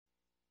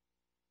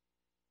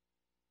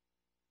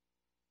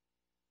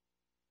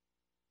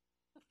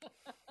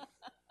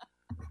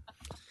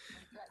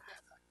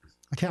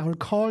Okay, I will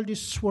call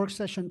this work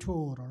session to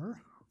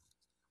order.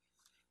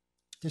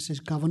 This is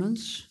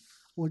governance.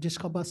 We'll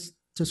discuss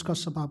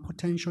about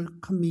potential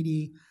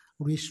committee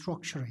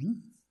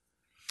restructuring.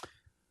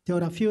 There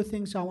are a few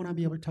things I want to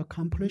be able to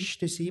accomplish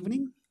this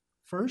evening.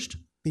 First,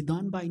 be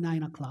done by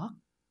 9 o'clock.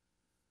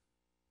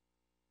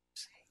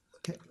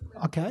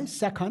 Okay.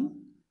 Second,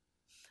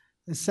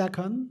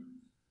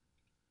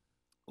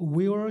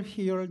 we will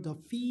hear the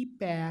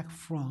feedback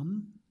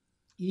from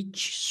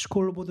each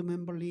school board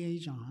member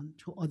liaison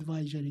to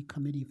advisory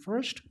committee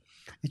first.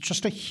 It's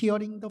just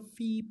sharing the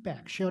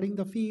feedback.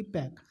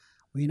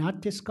 We're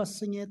not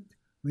discussing it.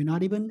 We're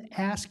not even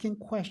asking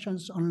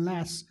questions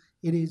unless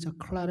it is a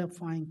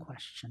clarifying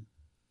question.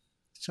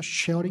 So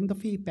sharing the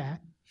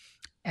feedback.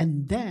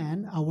 And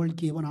then I will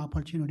give an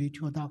opportunity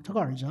to Dr.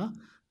 Garza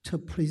to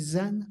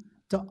present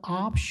the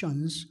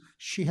options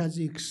she has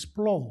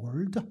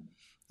explored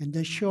and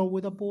then share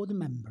with the board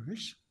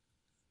members.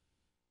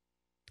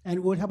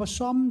 And we'll have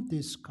some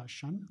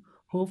discussion.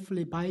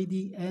 Hopefully by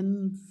the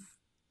end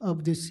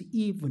of this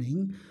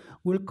evening,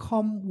 we'll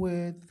come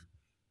with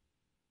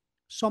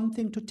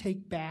something to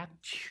take back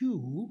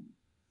to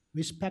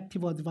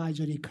respective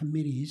advisory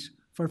committees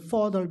for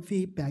further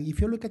feedback.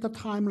 If you look at the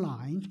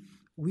timeline,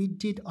 we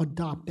did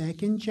adopt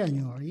back in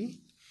January.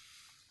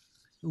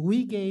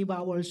 We gave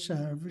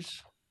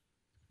ourselves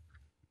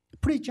a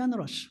pretty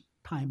generous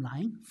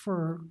timeline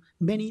for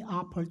many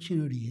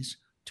opportunities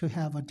to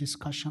have a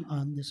discussion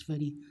on this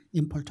very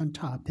important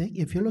topic.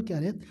 If you look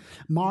at it,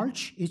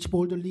 March, each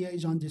board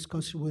liaison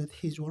discussed with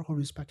his or her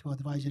respective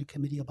advisory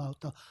committee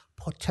about the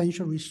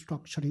potential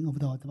restructuring of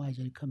the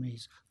advisory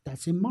committees.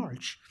 That's in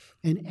March.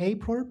 In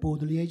April,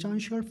 board liaison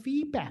share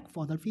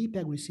further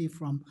feedback received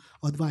from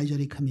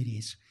advisory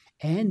committees.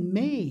 And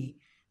May,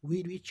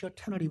 we reach a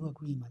tentative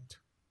agreement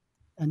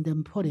and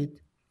then put it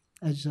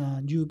as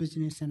a new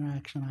business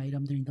interaction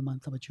item during the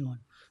month of June.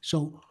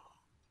 So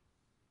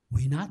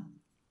we're not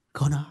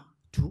gonna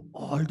do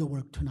all the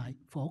work tonight,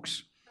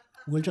 folks.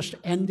 We'll just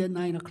end at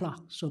 9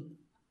 o'clock, so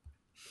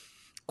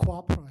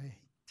cooperate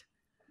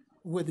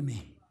with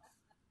me.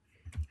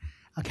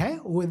 Okay,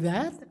 with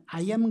that,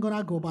 I am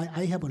gonna go by,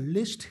 I have a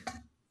list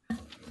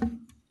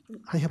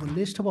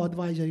of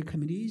advisory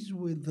committees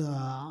with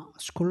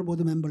school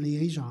board member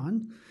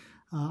liaison.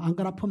 I'm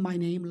gonna put my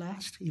name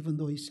last, even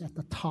though it's at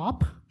the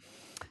top.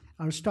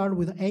 I'll start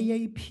with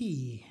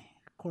AAP,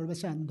 Corbett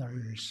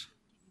Sanders.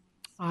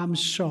 I'm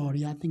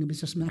sorry, I think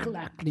Mrs.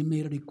 McLaughlin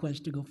made a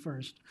request to go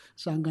first.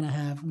 So I'm going to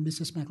have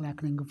Mrs.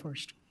 McLaughlin go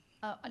first.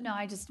 No,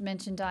 I just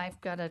mentioned I've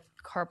got a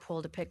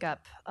carpool to pick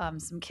up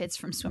some kids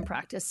from swim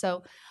practice.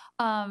 So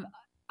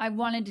I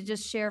wanted to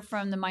just share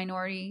from the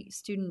Minority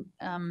Student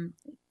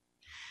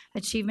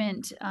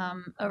Achievement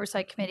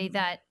Oversight Committee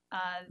that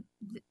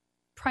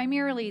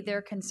primarily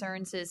their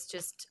concerns is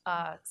just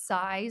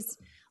size.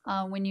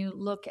 When you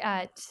look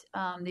at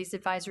these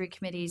advisory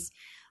committees,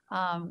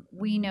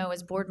 we know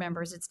as board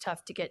members it's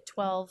tough to get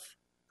 12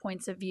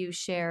 points of view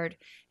shared.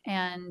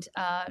 And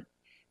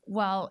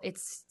while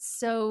it's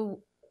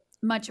so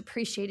much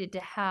appreciated to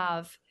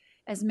have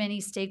as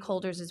many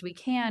stakeholders as we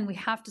can, we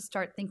have to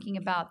start thinking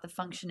about the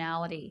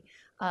functionality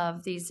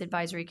of these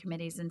advisory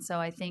committees. And so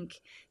I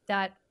think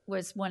that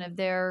was one of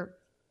their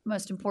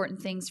most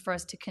important things for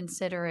us to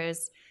consider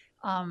is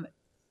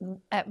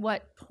at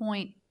what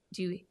point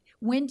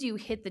when do you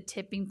hit the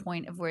tipping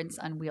point of where it's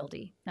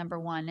unwieldy, number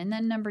one? And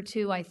then number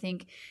two, I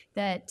think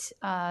that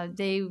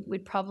they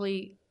would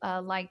probably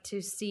like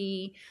to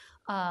see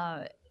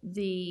a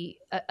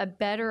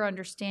better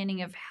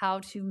understanding of how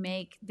to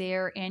make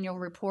their annual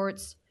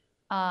reports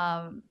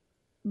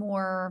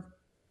more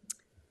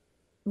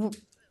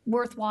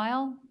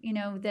worthwhile,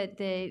 that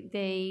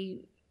they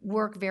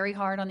work very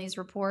hard on these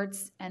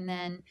reports, and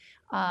then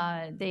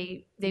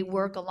they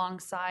work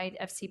alongside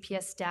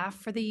FCPS staff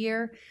for the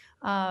year.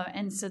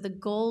 And so the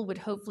goal would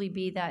hopefully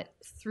be that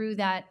through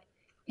that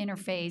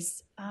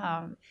interface,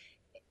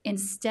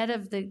 instead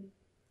of the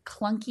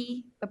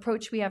clunky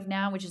approach we have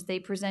now, which is they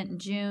present in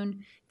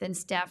June, then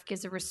staff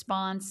gives a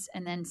response,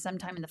 and then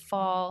sometime in the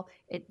fall,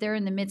 they're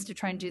in the midst of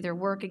trying to do their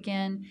work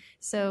again.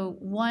 So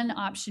one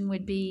option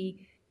would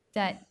be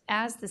that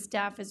as the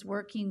staff is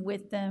working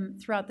with them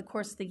throughout the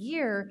course of the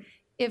year,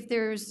 if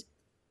there's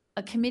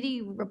a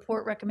committee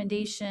report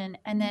recommendation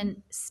and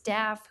then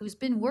staff who's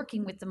been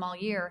working with them all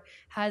year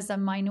has a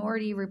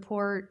minority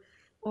report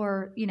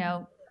or,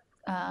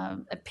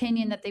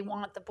 opinion that they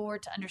want the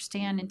board to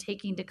understand and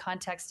take into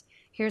context,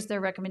 here's their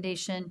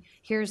recommendation,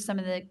 here's some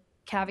of the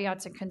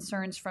caveats and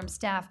concerns from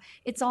staff.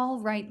 It's all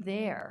right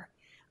there.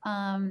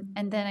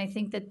 And then I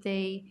think that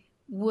they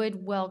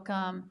would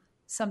welcome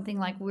something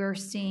like we're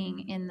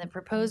seeing in the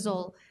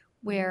proposal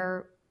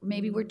where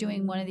maybe we're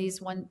doing one of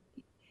these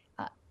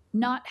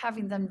not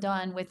having them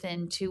done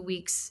within 2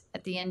 weeks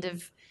at the end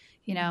of,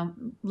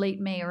 late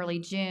May, early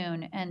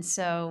June. And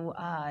so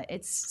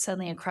it's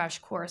suddenly a crash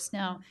course.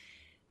 Now,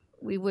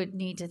 we would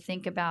need to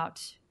think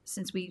about,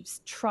 since we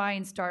try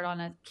and start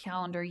on a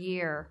calendar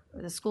year,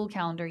 or the school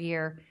calendar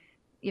year,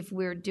 if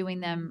we're doing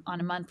them on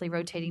a monthly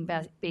rotating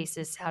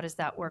basis, how does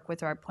that work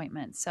with our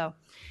appointments? So,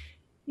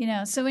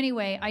 so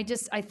anyway, I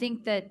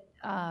think that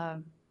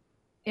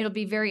it'll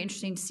be very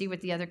interesting to see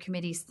what the other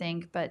committees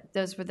think, but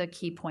those were the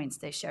key points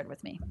they shared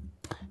with me.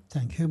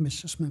 Thank you,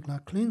 Mrs.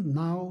 McLaughlin.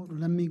 Now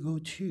let me go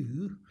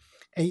to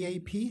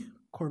AAP,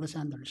 Corbett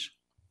Sanders.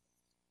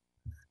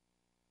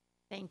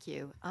 Thank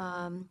you.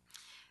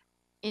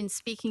 In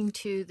speaking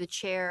to the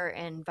chair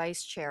and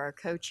vice chair or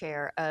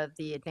co-chair of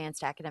the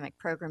Advanced Academic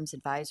Programs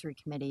Advisory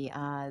Committee,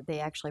 they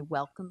actually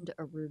welcomed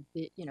a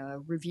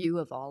review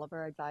of all of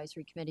our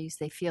advisory committees.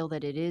 They feel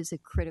that it is a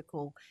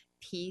critical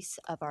piece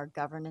of our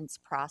governance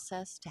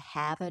process to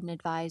have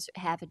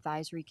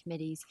advisory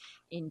committees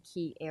in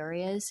key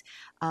areas,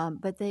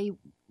 but they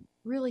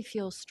really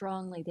feel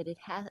strongly that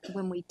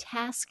when we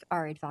task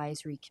our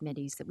advisory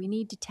committees, that we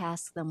need to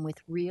task them with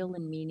real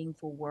and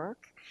meaningful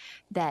work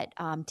that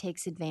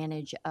takes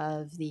advantage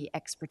of the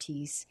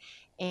expertise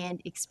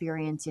and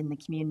experience in the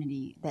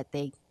community that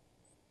they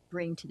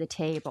bring to the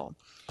table.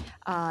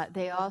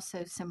 They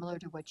also, similar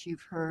to what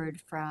you've heard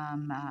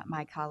from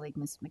my colleague,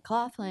 Ms.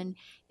 McLaughlin,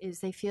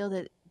 is they feel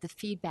that the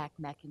feedback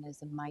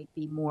mechanism might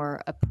be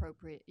more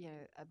appropriate,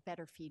 a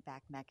better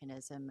feedback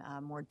mechanism,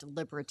 more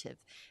deliberative,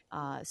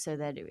 so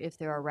that if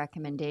there are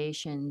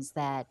recommendations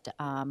that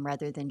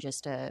rather than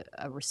just a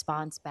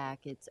response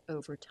back, it's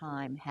over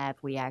time, have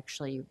we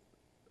actually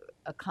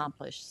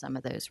accomplished some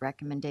of those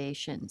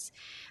recommendations.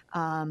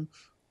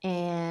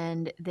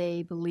 And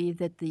they believe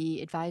that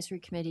the advisory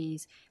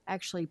committees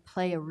actually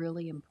play a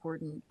really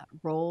important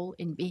role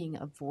in being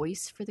a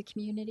voice for the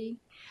community,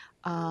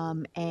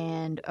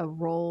 and a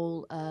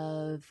role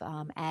of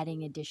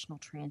adding additional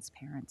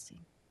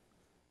transparency.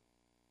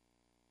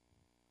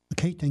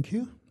 Okay, thank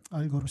you.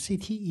 I'll go to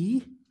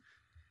CTE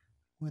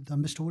with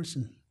Mr.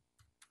 Wilson.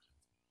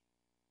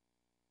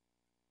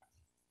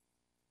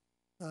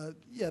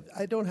 Yeah,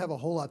 I don't have a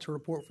whole lot to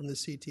report from the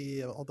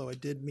CTE, although I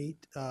did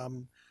meet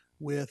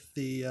with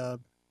the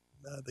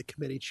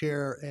committee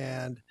chair,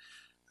 and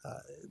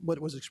what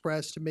was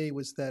expressed to me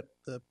was that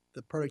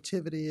the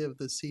productivity of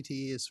the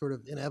CTE is sort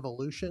of in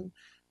evolution.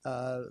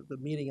 The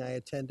meeting I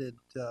attended,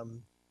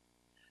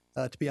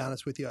 to be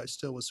honest with you, I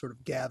still was sort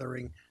of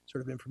gathering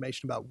sort of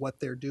information about what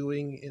they're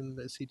doing in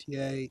the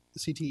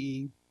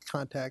CTE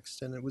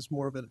context, and it was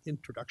more of an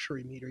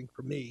introductory meeting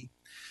for me.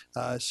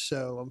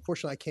 So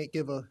unfortunately, I can't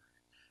give a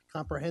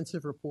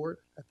comprehensive report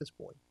at this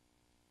point.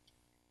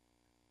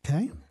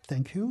 Okay,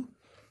 thank you.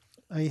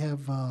 I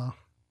have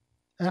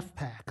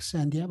FPAC,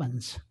 Sandy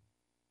Evans.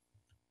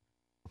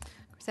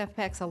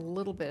 FPAC's a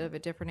little bit of a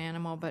different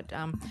animal, but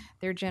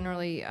they're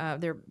generally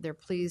they're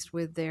pleased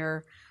with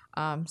their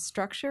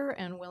structure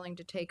and willing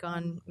to take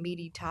on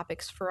meaty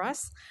topics for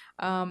us.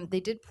 They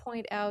did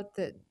point out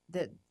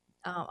that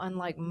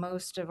unlike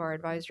most of our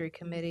advisory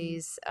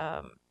committees,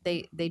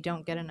 they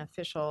don't get an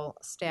official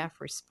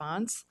staff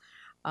response,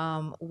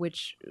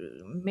 which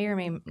may or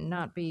may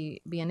not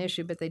be an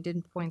issue, but they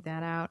didn't point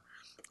that out.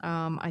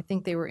 I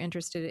think they were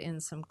interested in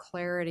some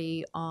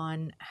clarity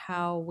on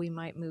how we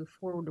might move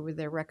forward with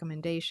their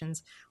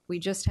recommendations. We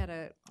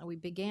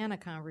began a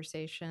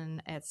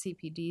conversation at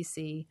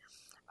CPDC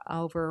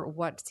over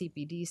what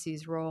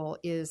CPDC's role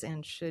is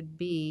and should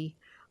be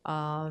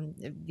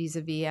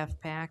vis-a-vis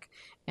FPAC.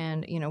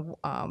 And,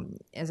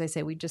 as I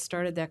say, we just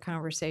started that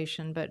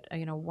conversation, but,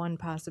 one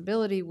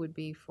possibility would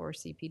be for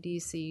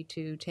CPDC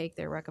to take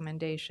their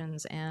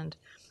recommendations and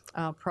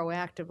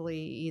proactively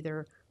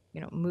either,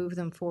 move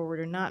them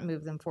forward or not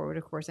move them forward.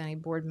 Of course, any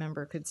board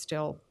member could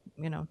still,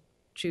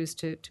 choose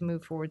to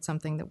move forward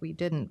something that we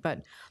didn't.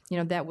 But,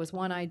 that was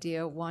one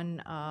idea.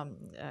 One,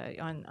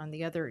 on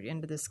the other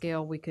end of the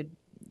scale, we could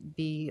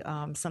be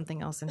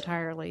something else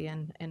entirely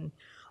and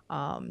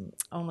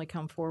only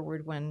come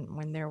forward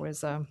when there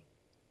was a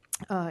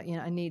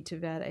need to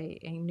vet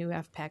a new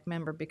FPAC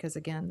member, because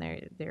again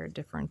they're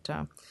different.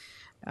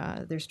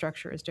 Their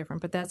structure is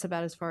different, but that's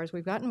about as far as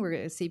we've gotten.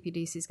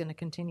 CPDC is going to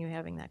continue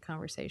having that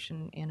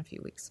conversation in a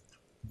few weeks.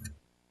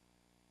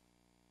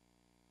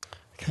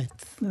 Okay,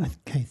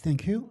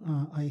 thank you.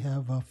 I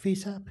have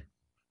FCPS,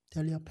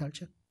 Delia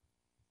Pelchik.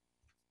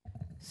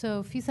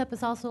 So FCPS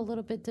is also a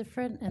little bit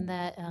different in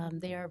that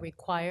they are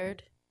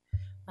required.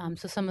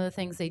 So some of the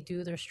things they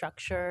do, their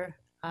structure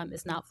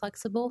is not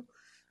flexible.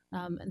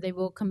 They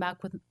will come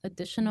back with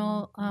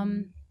additional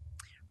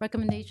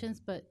recommendations,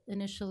 but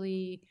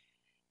initially,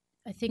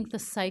 I think the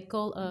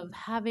cycle of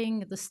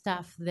having the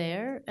staff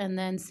there and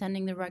then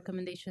sending the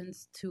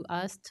recommendations to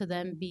us to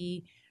then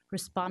be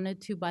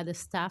responded to by the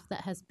staff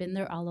that has been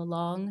there all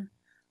along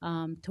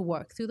to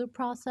work through the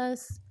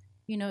process,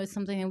 is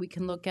something that we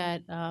can look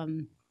at.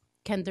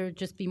 Can there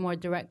just be more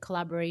direct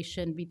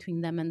collaboration between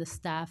them and the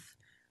staff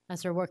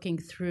as they're working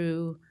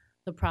through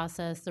the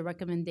process, the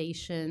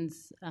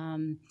recommendations,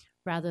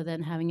 rather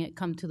than having it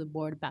come to the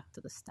board back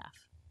to the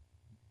staff?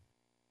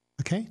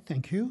 Okay,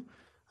 thank you.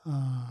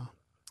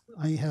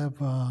 I have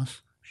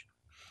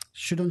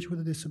students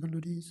with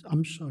disabilities.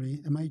 I'm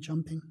sorry, am I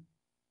jumping?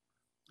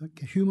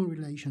 Okay, human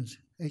relations.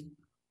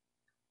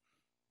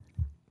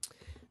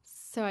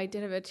 So I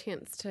did have a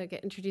chance to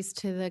get introduced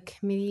to the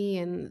committee,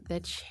 and the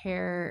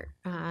chair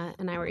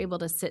and I were able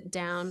to sit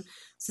down.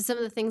 So some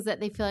of the things that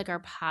they feel like are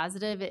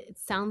positive, it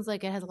sounds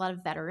like it has a lot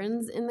of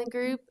veterans in the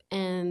group,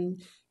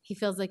 and he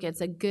feels like it's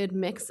a good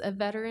mix of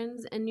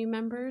veterans and new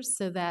members,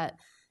 so that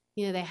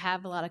they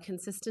have a lot of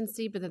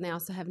consistency, but then they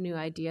also have new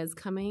ideas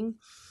coming.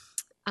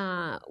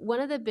 One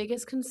of the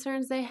biggest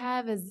concerns they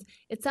have is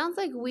it sounds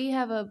like we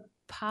have a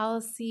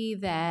policy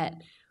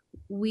that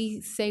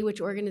we say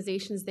which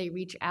organizations they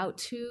reach out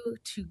to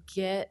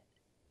get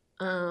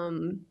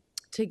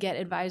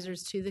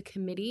advisors to the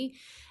committee.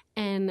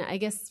 And I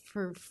guess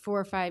for 4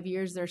 or 5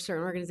 years, there are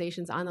certain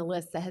organizations on the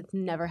list that have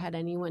never had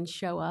anyone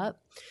show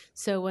up.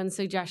 So one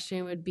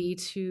suggestion would be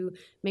to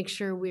make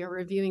sure we are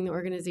reviewing the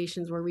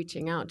organizations we're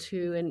reaching out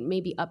to and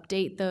maybe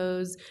update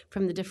those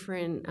from the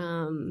different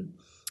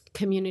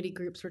community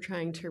groups we're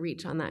trying to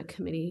reach on that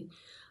committee.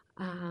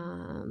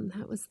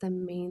 That was the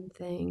main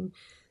thing.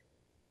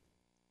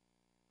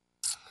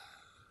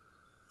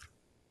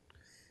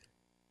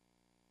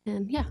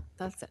 And yeah,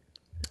 that's it.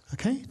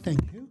 Okay,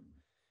 thank you.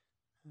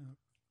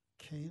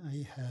 Okay,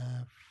 I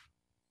have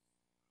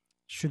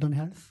student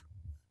health.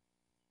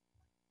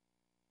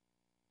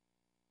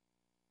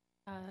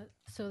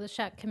 So the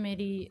SHAC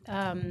committee,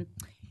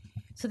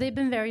 so they've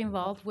been very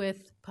involved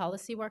with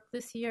policy work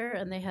this year,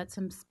 and they had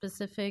some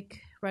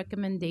specific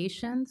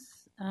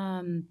recommendations.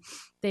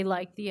 They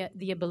like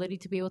the ability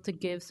to be able to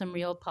give some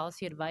real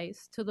policy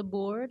advice to the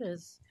board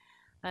as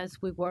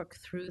we work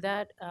through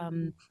that.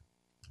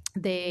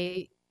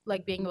 They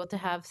like being able to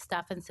have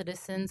staff and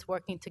citizens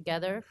working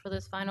together for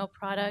this final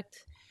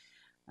product.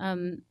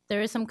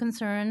 There is some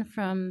concern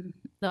from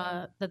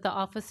that the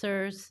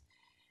officers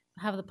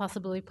have the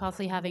possibility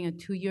possibly having a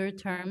 2-year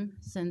term,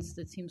 since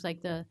it seems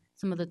like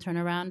some of the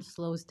turnaround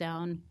slows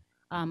down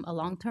a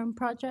long-term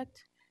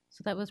project.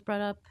 So that was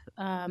brought up.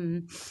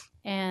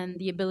 And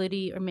the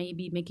ability, or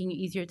maybe making it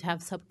easier to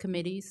have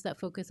subcommittees that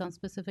focus on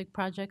specific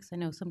projects. I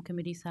know some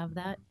committees have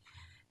that.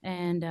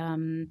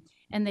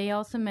 And they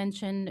also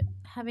mentioned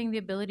having the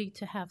ability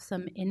to have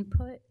some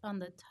input on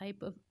the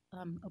type of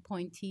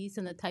appointees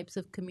and the types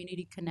of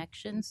community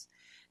connections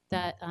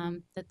that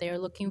they are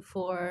looking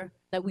for,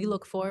 that we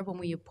look for when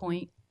we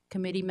appoint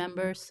committee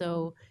members.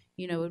 So,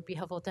 it would be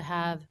helpful to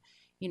have,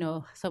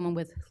 someone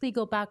with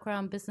legal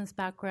background, business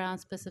background,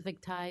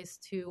 specific ties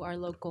to our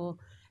local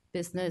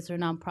business or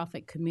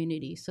nonprofit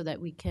community, so that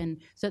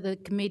the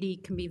committee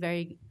can be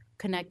very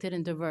connected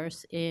and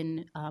diverse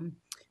in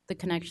the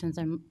connections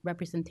and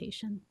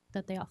representation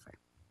that they offer.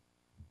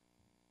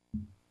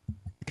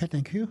 Okay,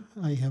 thank you.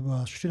 I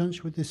have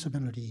students with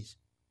disabilities.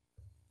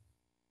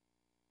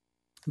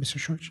 Mr.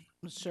 Schultz.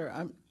 Sure.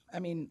 I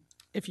mean,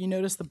 if you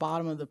notice the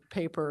bottom of the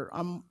paper,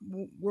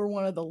 we're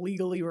one of the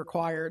legally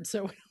required,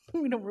 so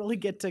we don't really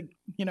get to,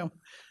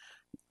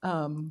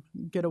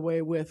 get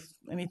away with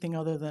anything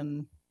other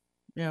than,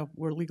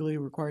 we're legally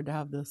required to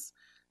have this.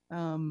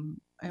 And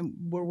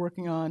they're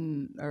working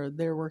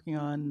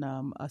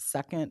on a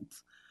second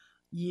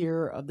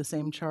year of the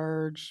same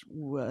charge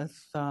with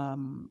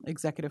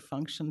executive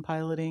function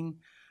piloting.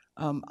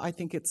 I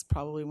think it's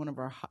probably one of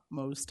our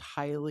most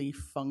highly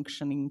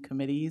functioning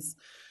committees,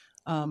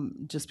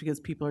 just because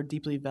people are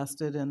deeply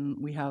vested, and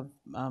we have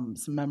some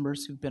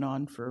members who've been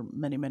on for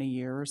many, many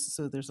years,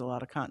 so there's a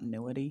lot of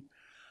continuity.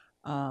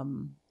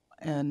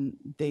 And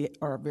they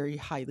are very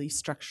highly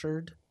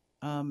structured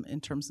in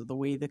terms of the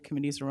way the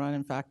committees are run.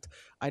 In fact,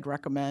 I'd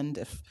recommend,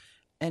 if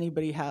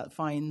anybody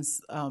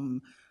finds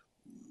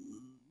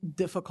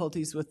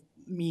difficulties with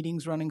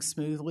meetings running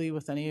smoothly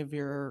with any of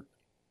your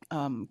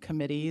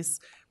committees,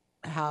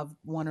 have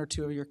 1 or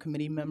 2 of your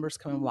committee members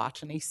come and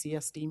watch an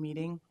ACSD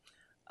meeting.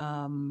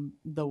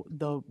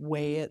 The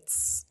way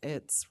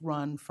it's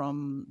run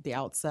from the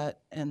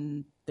outset,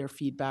 and their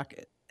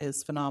feedback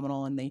is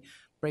phenomenal, and they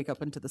break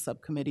up into the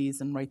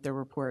subcommittees and write their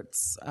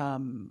reports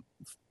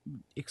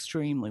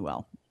extremely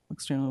well.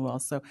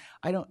 So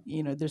I don't,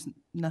 there's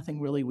nothing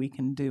really we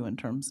can do in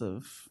terms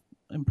of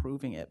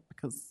improving it,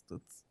 because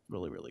it's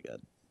really, really good.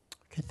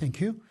 Okay,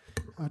 thank you.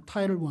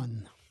 Title I,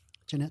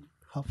 Jeanette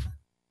Huff.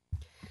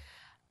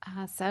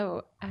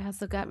 So I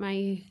also got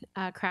my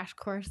crash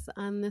course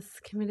on this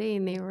committee,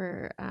 and they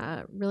were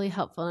really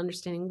helpful in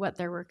understanding what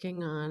they're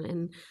working on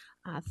and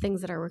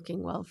things that are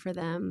working well for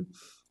them.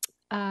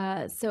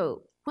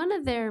 So one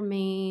of their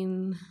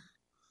main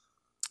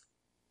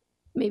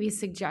maybe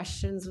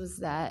suggestions was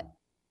that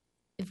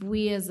if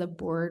we as a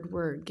board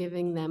were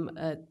giving them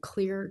a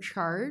clear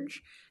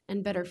charge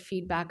and better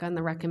feedback on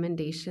the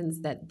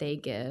recommendations that they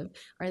give.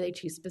 Are they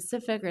too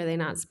specific? Are they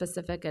not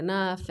specific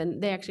enough?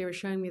 And they actually were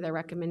showing me their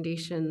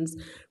recommendations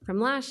from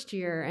last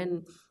year,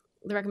 and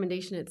the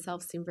recommendation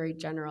itself seemed very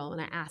general. When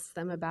I asked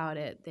them about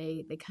it,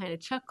 they kind of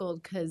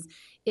chuckled, because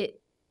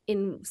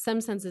in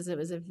some senses, it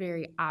was a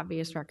very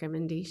obvious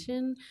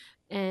recommendation.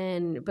 But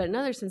in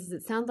other senses,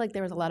 it sounded like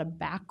there was a lot of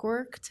back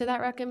work to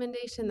that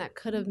recommendation that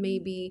could have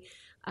maybe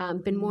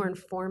been more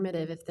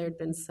informative if there'd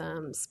been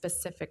some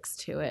specifics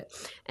to it.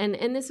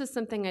 And this was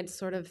something I'd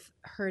sort of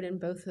heard in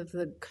both of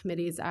the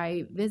committees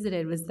I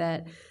visited, was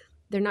that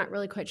they're not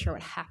really quite sure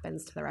what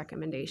happens to the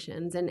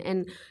recommendations.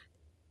 And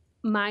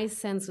my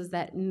sense was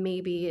that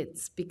maybe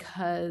it's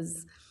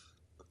because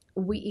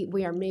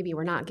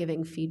we're not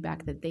giving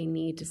feedback that they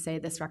need to say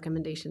this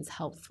recommendation's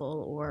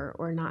helpful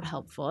or not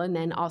helpful. And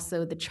then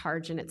also the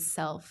charge in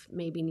itself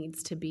maybe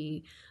needs to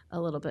be a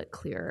little bit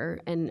clearer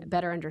and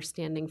better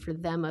understanding for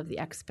them of the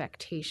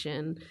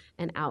expectation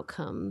and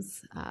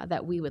outcomes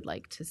that we would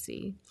like to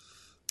see.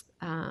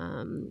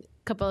 I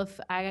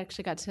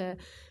actually got to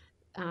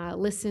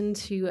listen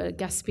to a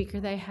guest speaker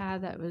they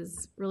had that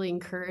was really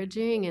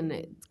encouraging,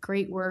 and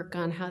great work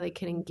on how they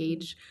can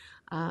engage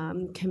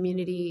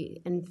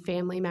community and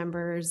family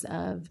members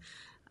of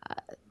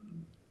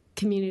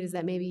communities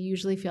that maybe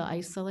usually feel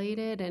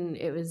isolated. And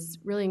it was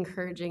really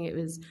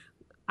encouraging.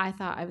 I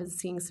thought I was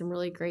seeing some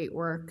really great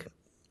work,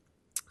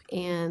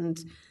 and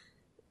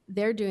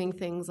they're doing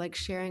things like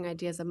sharing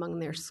ideas among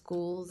their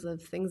schools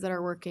of things that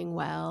are working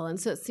well. And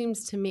so it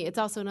seems to me, it's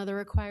also another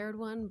required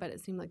one, but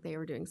it seemed like they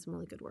were doing some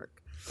really good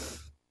work.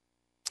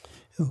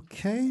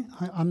 Okay,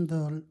 I'm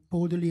the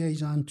board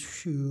liaison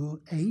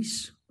to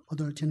ACE,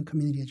 Adult and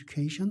Community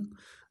Education.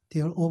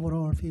 Their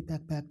overall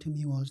feedback back to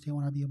me was they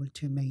want to be able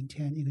to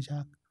maintain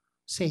exact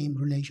same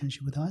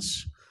relationship with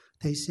us.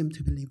 They seem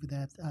to believe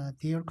that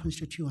their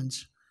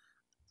constituents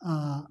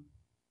are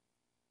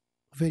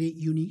very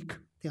unique.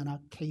 They are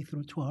not K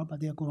through 12, but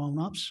they are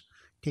grown-ups.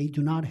 They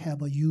do not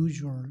have a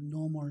usual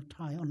normal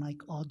tie,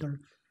 unlike other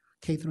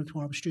K through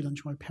 12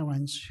 students where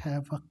parents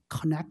have a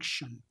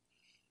connection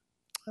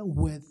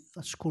with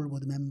school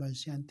board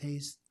members, and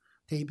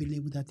they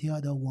believe that they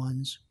are the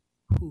ones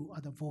who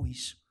are the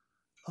voice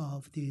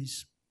of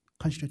these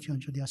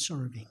constituents they are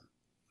serving.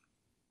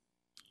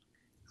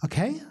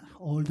 Okay,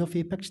 all the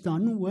feedback's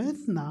done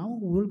with. Now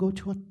we'll go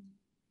to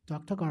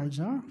Dr.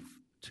 Garza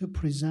to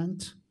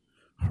present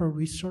her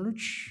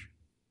research.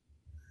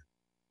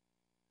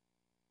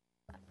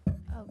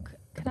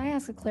 Could I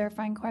ask a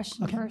clarifying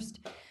question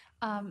first?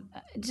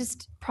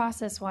 Just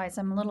process-wise,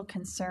 I'm a little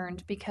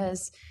concerned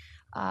because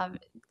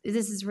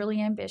this is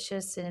really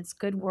ambitious and it's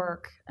good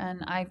work,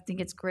 and I think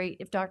it's great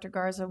if Dr.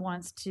 Garza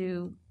wants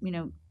to,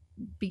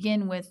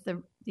 begin with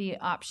the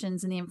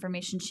options and the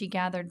information she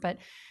gathered. But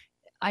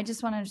I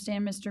just want to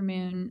understand, Mr.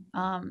 Moon,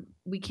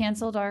 we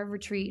canceled our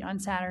retreat on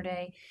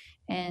Saturday,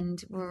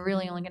 and we're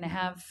really only going to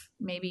have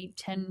maybe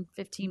 10,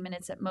 15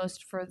 minutes at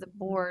most for the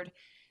board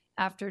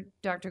after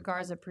Dr.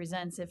 Garza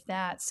presents, if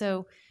that.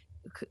 So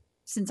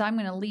since I'm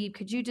going to leave,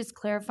 could you just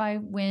clarify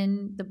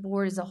when the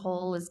board as a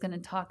whole is going to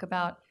talk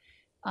about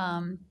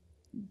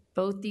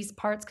both these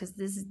parts? Because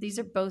these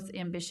are both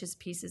ambitious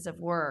pieces of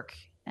work.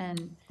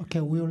 And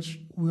okay, we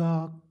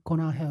are going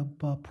to have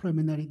a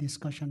preliminary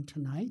discussion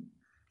tonight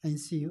and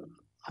see.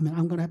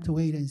 I'm going to have to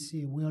wait and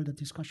see where the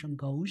discussion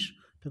goes,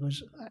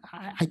 because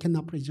I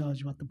cannot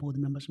prejudge what the board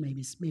members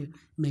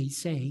may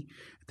say.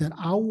 That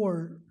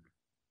our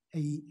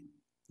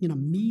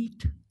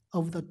meat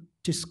of the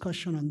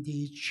discussion on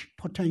these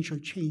potential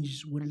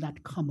changes will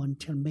not come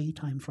until May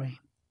timeframe.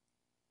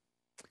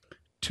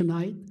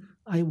 Tonight,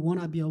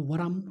 what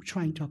I'm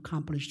trying to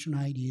accomplish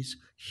tonight is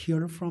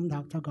hear from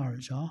Dr.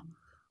 Garza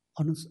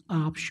on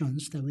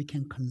options that we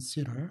can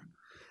consider,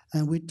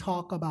 and we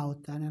talk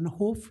about that, and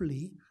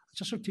hopefully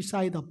just to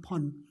decide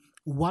upon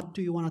what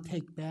do you want to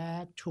take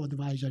back to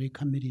advisory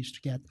committees to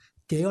get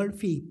their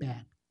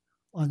feedback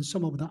on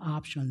some of the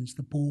options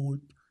the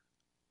board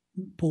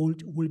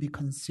will be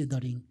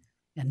considering.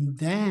 And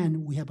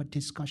then we have a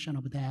discussion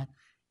of that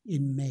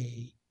in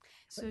May,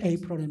 so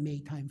April and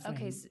May timeframe.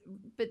 Okay,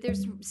 but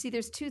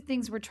there's two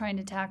things we're trying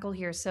to tackle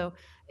here. So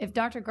if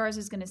Dr. Garza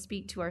is going to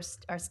speak to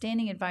our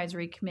standing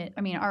advisory committee,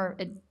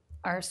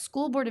 our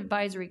school board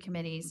advisory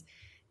committees,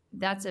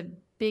 that's a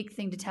big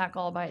thing to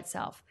tackle all by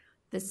itself.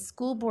 The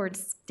school board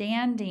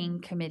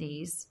standing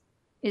committees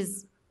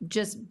is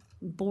just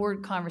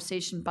board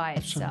conversation by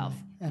itself.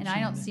 Absolutely. And I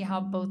don't see how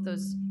both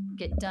those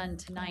get done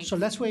tonight. So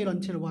let's wait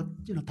until what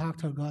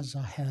Dr.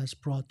 Garza has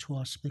brought to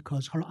us,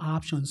 because her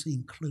options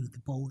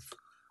include both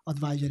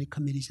advisory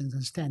committees and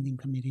the standing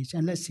committees.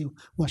 And let's see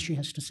what she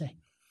has to say.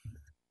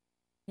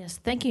 Yes,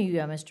 thank you,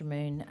 Mr.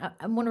 Moon.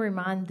 I want to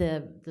remind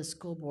the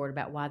school board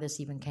about why this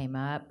even came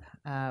up.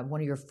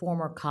 One of your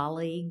former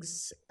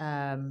colleagues,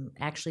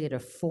 actually at a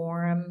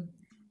forum,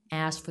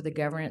 asked for the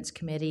governance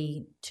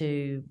committee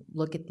to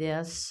look at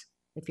this.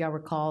 If y'all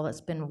recall, that's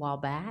been a while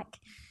back.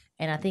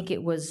 And I think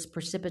it was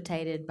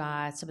precipitated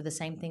by some of the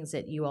same things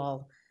that you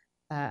all,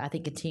 I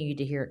think, continue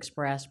to hear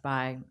expressed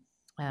by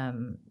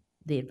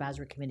the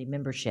advisory committee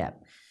membership.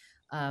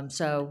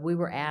 So we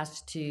were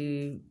asked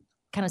to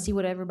kind of see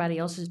what everybody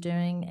else is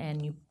doing,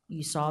 and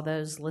you saw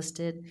those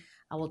listed.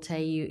 I will tell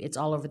you, it's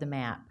all over the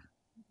map.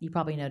 You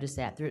probably noticed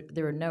that.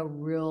 There are no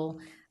real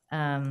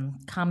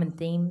common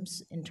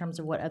themes in terms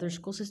of what other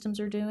school systems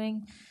are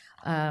doing.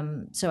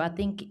 So I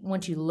think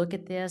once you look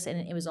at this,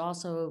 and it was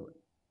also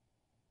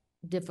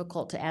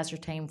difficult to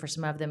ascertain for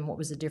some of them what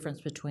was the difference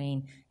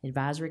between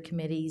advisory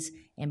committees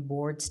and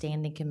board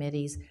standing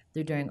committees.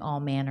 They're doing all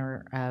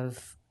manner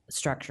of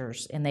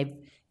structures, and they've,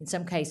 in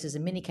some cases,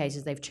 in many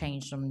cases, they've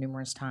changed them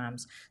numerous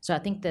times. So I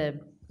think the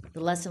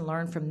lesson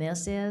learned from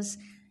this is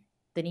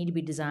they need to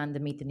be designed to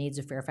meet the needs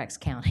of Fairfax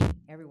County.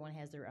 Everyone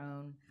has their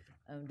own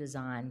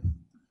design.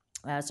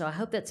 So I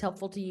hope that's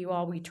helpful to you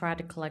all. We tried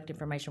to collect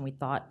information we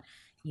thought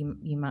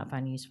you might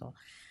find useful.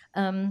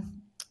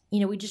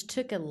 We just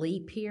took a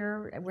leap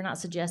here. We're not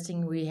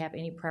suggesting we have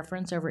any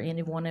preference over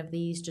any one of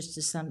these, just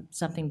as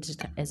something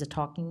just as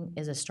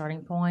a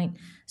starting point.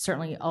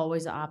 Certainly,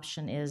 always the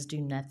option is do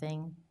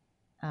nothing.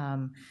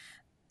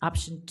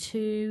 Option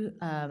 2,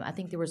 I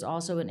think there was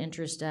also an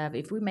interest of,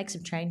 if we make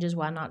some changes,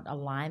 why not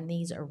align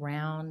these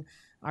around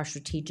our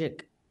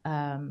strategic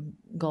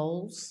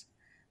goals?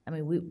 I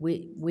mean,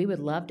 we would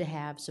love to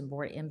have some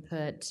board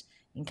input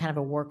in kind of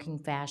a working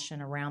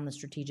fashion around the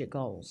strategic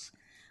goals.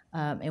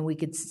 And we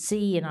could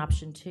see in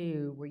option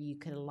 2 where you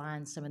could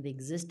align some of the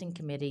existing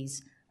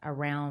committees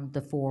around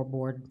the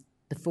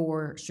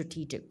 4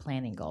 strategic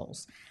planning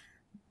goals.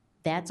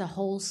 That's a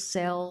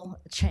wholesale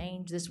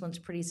change. This one's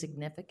pretty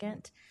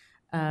significant.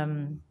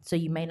 So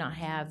you may not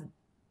have,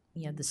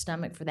 the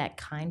stomach for that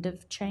kind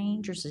of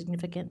change or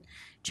significant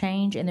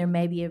change, and there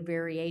may be a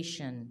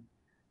variation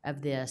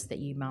of this that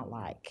you might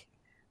like,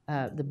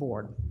 the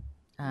board.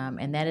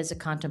 And that is a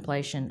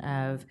contemplation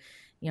of,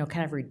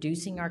 kind of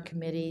reducing our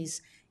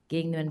committees,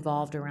 getting them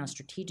involved around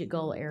strategic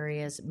goal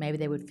areas. Maybe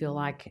they would feel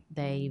like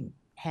they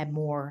had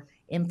more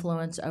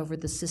influence over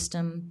the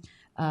system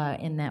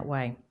in that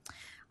way.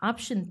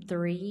 Option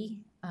 3,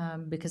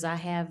 because I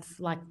have,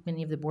 like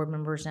many of the board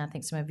members, and I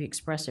think some of you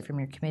expressed it from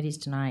your committees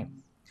tonight,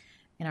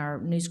 and our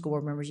new school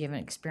board members, you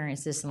haven't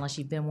experienced this unless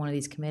you've been one of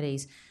these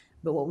committees.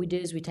 But what we do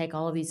is we take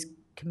all of these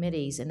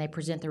committees and they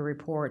present their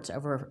reports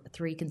over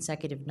 3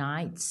 consecutive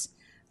nights,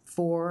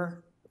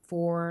 4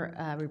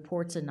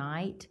 reports a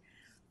night.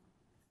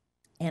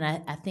 And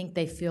I think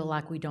they feel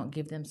like we don't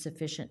give them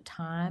sufficient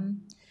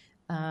time.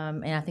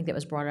 And I think that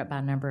was brought up by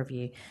a number of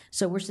you.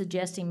 So we're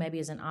suggesting maybe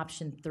as an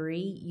option 3,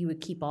 you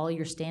would keep all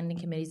your standing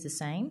committees the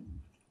same.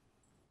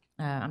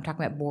 I'm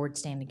talking about board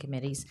standing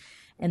committees.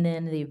 And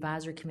then the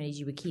advisory committees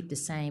you would keep the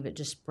same, but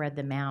just spread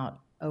them out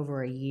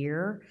over a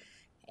year.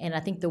 And I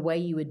think the way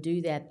you would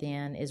do that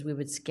then is we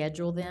would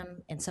schedule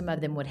them, and some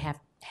of them would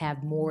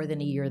have more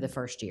than a year the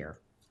first year,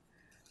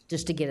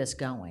 just to get us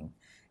going.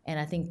 And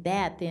I think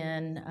that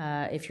then,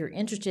 if you're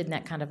interested in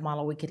that kind of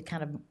model, we could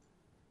kind of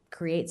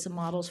create some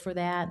models for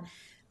that.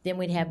 Then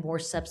we'd have more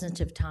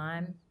substantive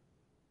time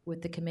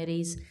with the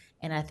committees,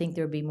 and I think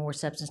there would be more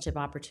substantive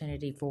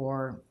opportunity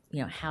for,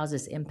 how's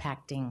this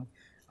impacting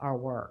our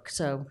work.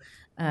 So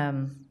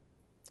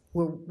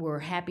we're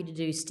happy to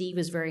do. Steve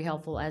is very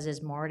helpful, as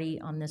is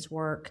Marty, on this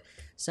work.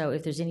 So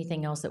if there's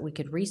anything else that we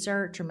could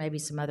research, or maybe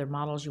some other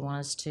models you want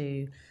us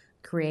to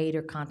create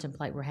or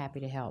contemplate, we're happy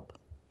to help.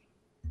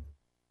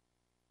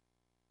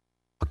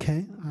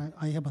 Okay,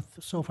 I have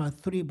so far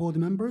 3 board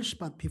members,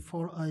 but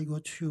before I go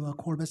to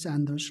Corbett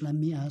Sanders, let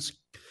me ask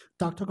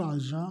Dr.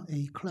 Garza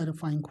a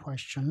clarifying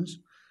questions.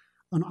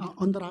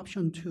 Under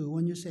option 2,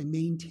 when you say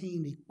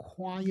maintain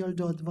required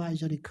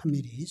advisory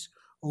committees,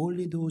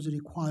 only those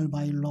required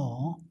by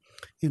law,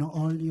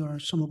 earlier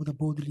some of the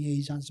board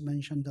liaisons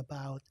mentioned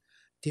about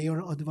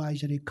their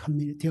advisory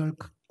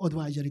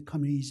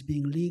committees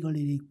being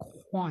legally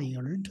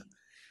required.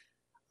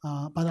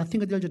 But I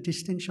think there's a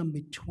distinction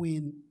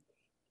between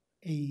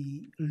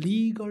a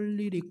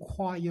legally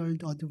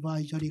required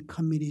advisory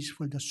committees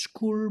for the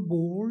school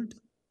board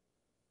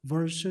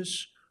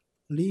versus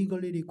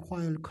legally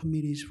required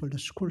committees for the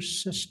school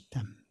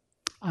system,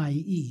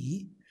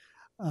 i.e.,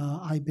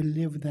 I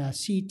believe the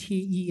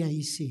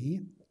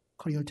CTEAC,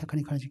 Career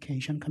Technical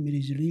Education Committee,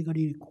 is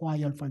legally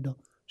required for the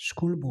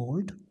school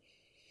board,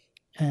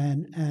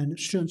 and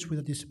students with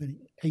a disability,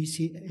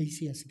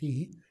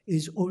 ACSD,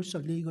 is also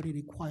legally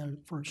required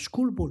for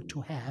school board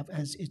to have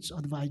as its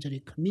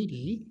advisory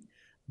committee.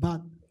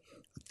 But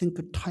I think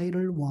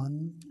Title I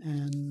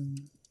and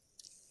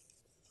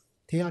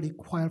they are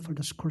required for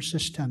the school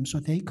system,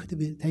 so they could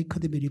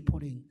be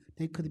reporting,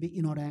 they could be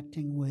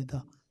interacting with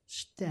the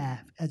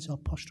staff as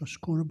opposed to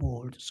school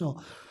board.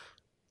 So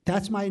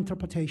that's my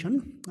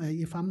interpretation.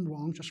 If I'm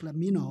wrong, just let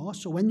me know.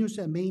 So when you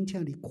say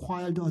maintain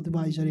required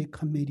advisory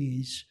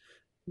committees,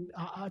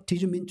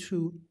 did you mean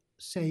to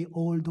say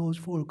all those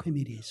 4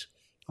 committees?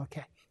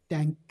 Okay,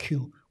 thank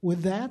you.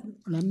 With that,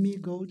 let me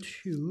go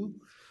to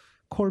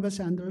Corbett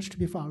Sanders, to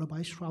be followed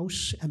by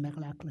Strauss and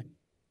McLaughlin.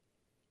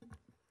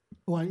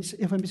 Well,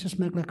 if Mrs.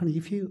 McLaughlin,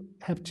 if you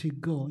have to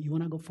go, you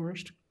want to go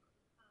first?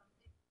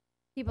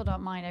 People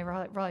don't mind. I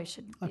probably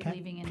should be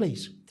leaving in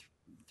please.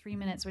 3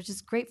 minutes, which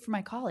is great for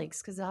my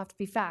colleagues because they'll have to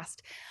be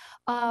fast.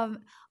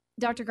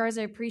 Dr.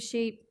 Garza, I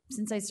appreciate,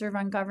 since I serve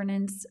on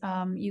governance,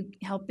 you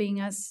helping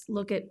us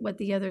look at what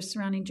the other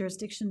surrounding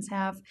jurisdictions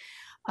have.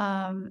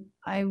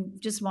 I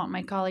just want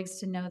my colleagues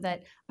to know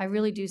that I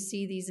really do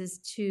see these as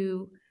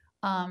 2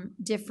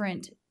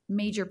 different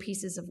major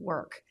pieces of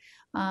work.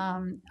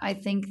 I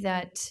think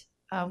that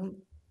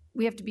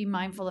we have to be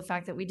mindful of the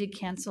fact that we did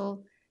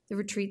cancel the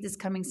retreat this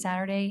coming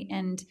Saturday,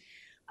 and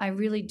I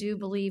really do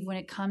believe when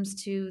it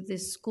comes to the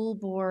school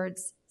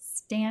board's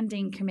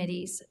standing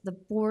committees, the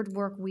board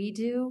work we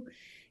do,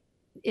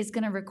 is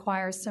going to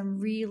require some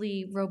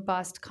really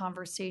robust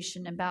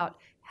conversation about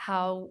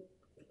how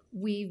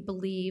we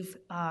believe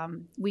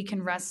we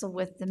can wrestle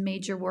with the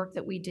major work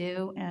that we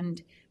do,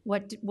 and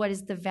what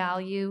is the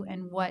value,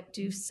 and what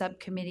do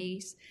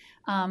subcommittees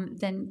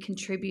then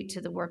contribute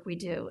to the work we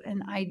do.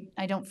 And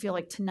I don't feel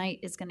like tonight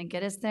is going to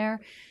get us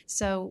there.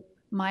 So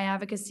my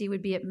advocacy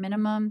would be, at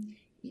minimum,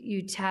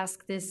 you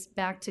task this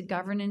back to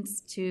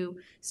governance to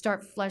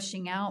start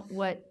fleshing out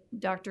what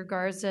Dr.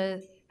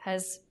 Garza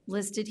has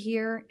listed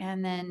here.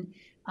 And then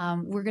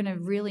we're going to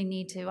really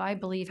need to, I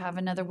believe, have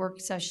another work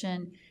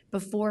session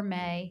before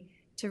May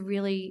to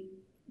really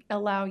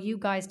allow you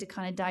guys to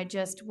kind of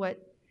digest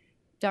what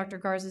Dr.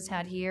 Garza's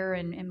had here,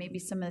 and maybe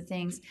some of the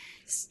things.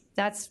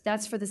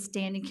 That's for the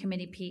standing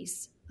committee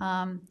piece.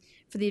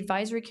 For the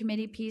advisory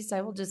committee piece,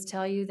 I will just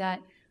tell you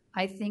that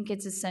I think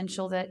it's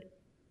essential that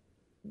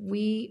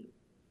we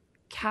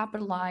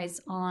capitalize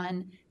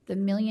on the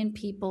 1 million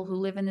people who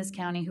live in this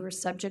county who are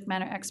subject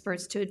matter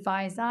experts to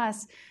advise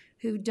us,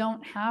 who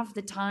don't have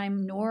the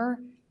time nor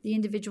the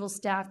individual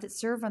staff that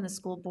serve on the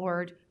school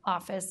board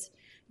office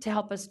to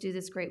help us do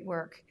this great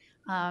work.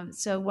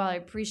 So while I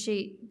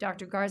appreciate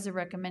Dr. Garza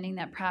recommending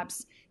that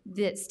perhaps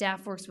that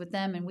staff works with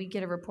them and we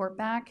get a report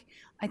back,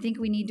 I think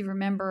we need to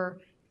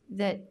remember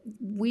that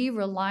we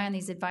rely on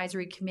these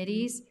advisory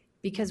committees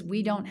because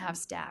we don't have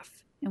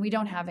staff, and we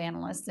don't have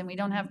analysts, and we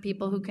don't have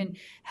people who can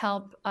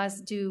help us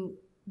do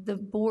the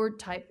board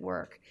type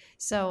work.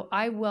 So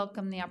I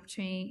welcome the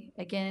opportunity,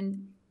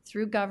 again,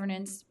 through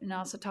governance and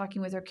also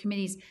talking with our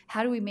committees,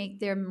 how do we make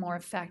them more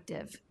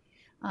effective?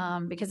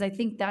 Because I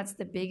think that's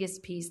the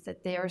biggest piece,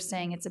 that they are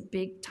saying it's a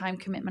big time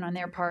commitment on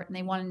their part, and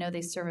they want to know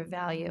they serve a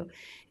value.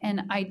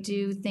 And I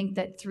do think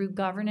that through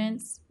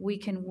governance, we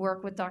can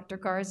work with Dr.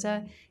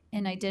 Garza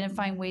in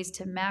identifying ways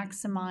to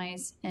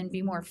maximize and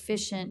be more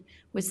efficient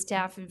with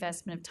staff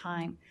investment of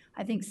time.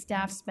 I think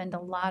staff spend a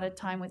lot of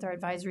time with our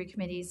advisory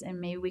committees, and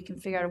maybe we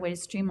can figure out a way to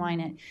streamline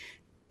it.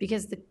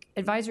 Because the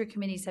advisory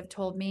committees have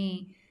told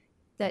me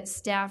that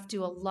staff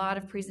do a lot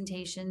of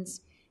presentations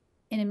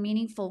in a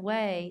meaningful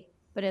way,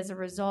 but as a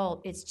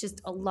result, it's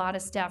just a lot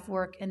of staff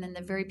work, and then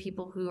the very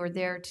people who are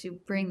there to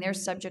bring their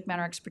subject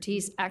matter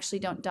expertise actually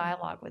don't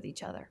dialogue with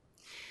each other.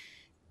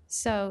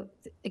 So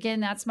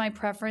again, that's my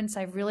preference.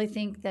 I really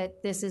think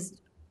that this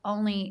is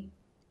only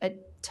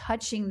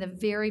touching the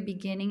very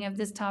beginning of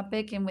this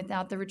topic, and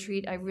without the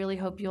retreat, I really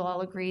hope you'll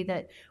all agree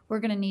that we're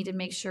going to need to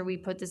make sure we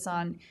put this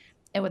on,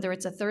 and whether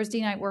it's a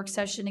Thursday night work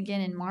session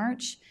again in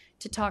March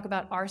to talk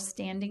about our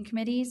standing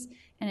committees.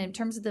 And in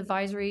terms of the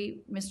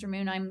advisory, Mr.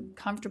 Moon, I'm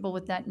comfortable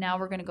with that. Now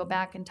we're going to go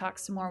back and talk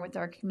some more with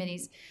our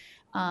committees.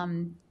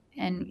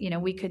 And, you know,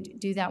 we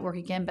could do that work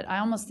again, but I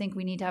almost think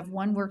we need to have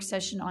one work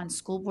session on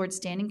school board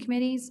standing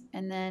committees,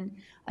 and then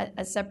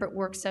a separate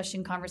work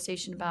session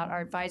conversation about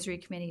our advisory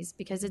committees,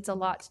 because it's a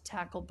lot to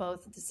tackle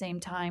both at the same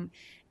time.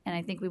 And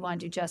I think we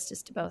want to do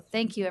justice to both.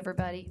 Thank you,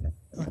 everybody.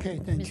 Okay,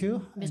 thank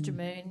you. Mr.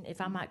 Moon,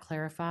 if I might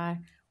clarify,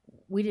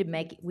 we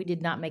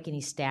did not make any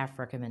staff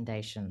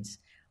recommendations.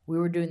 We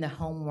were doing the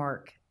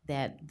homework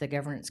that the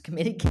governance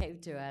committee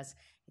gave to us.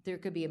 There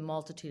could be a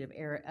multitude of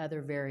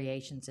other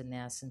variations in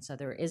this, and so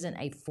there isn't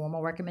a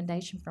formal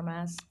recommendation from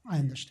us. I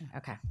understand.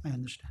 Okay. I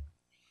understand.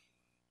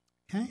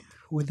 Okay,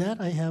 with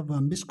that, I have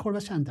Ms. Cora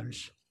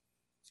Sanders.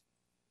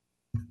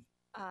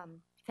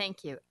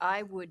 Thank you.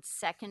 I would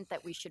second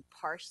that we should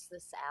parse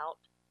this out,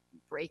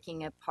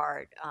 breaking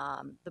apart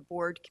the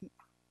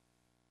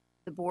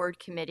board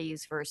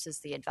committees versus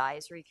the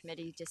advisory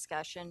committee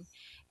discussion,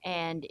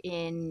 and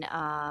in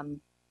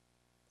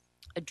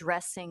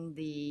addressing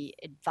the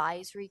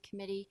advisory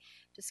committee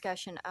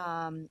discussion,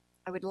 I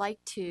would like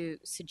to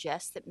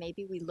suggest that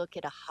maybe we look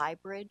at a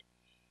hybrid,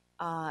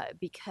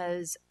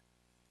 because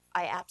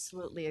I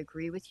absolutely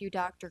agree with you,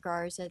 Dr.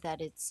 Garza, that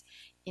it's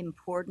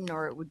important,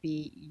 or it would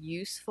be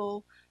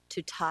useful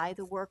to tie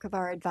the work of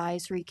our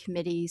advisory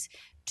committees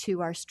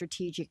to our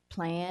strategic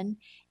plan.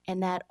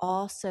 And that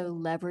also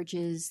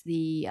leverages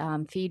the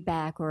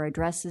feedback, or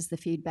addresses the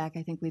feedback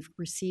I think we've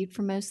received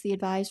from most of the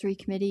advisory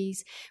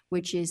committees,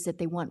 which is that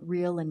they want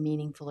real and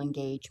meaningful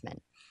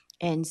engagement.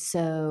 And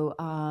so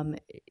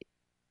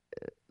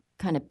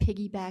kind of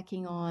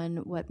piggybacking on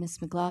what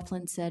Ms.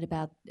 McLaughlin said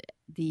about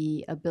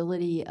the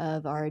ability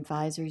of our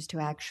advisors to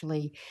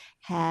actually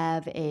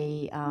have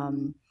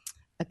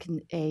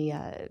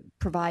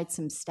provide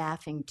some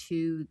staffing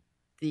to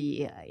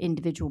the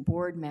individual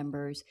board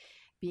members,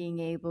 being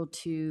able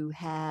to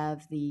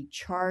have the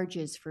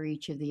charges for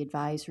each of the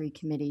advisory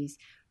committees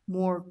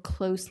more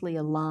closely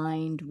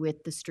aligned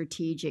with the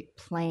strategic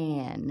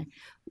plan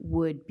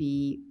would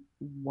be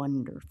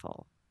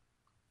wonderful.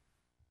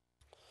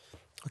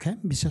 Okay,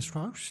 Mrs.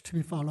 Strauss, to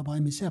be followed by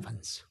Ms.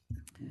 Evans.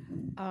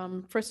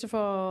 First of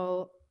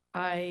all,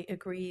 I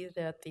agree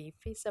that the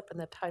FCPS and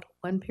the Title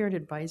I parent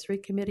advisory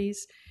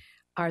committees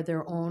are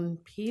their own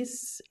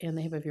piece, and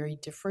they have a very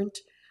different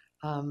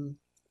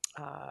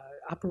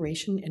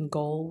operation and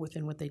goal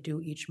within what they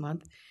do each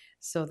month,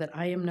 so that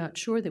I am not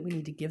sure that we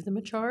need to give them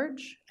a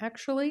charge,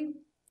 actually.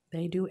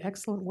 They do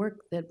excellent work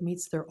that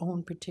meets their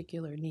own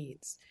particular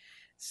needs.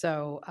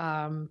 So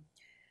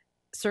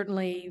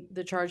certainly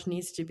the charge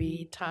needs to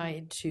be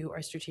tied to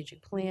our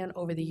strategic plan.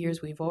 Over the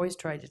years, we've always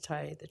tried to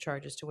tie the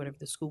charges to whatever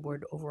the school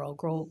board overall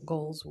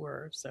goals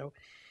were. So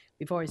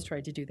we've always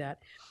tried to do that.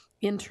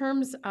 In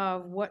terms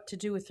of what to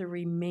do with the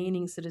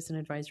remaining citizen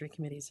advisory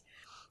committees,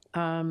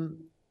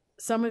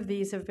 some of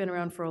these have been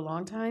around for a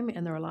long time,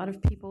 and there are a lot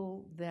of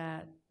people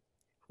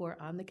who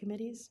are on the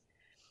committees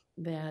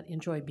that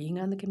enjoy being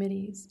on the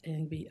committees.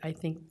 And I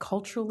think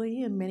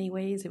culturally, in many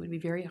ways, it would be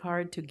very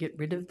hard to get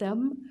rid of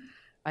them.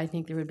 I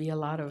think there would be a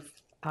lot of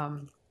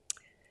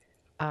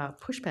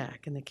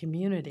pushback in the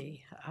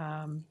community.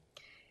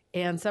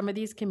 And some of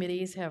these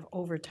committees have,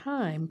 over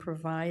time,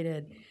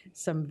 provided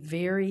some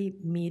very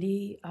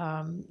meaty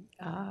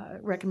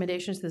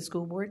recommendations to the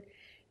school board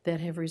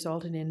that have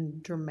resulted in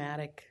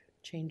dramatic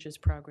changes,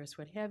 progress,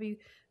 what have you.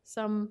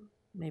 Some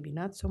maybe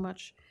not so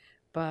much,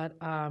 but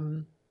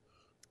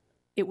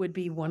it would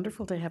be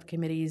wonderful to have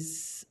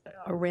committees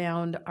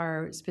around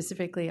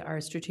specifically our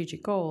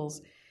strategic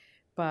goals,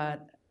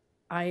 but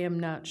I am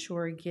not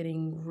sure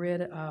getting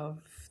rid of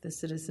the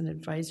citizen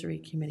advisory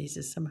committees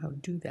to somehow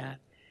do that.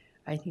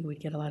 I think we'd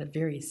get a lot of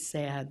very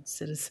sad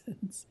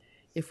citizens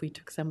if we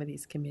took some of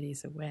these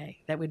committees away.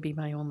 That would be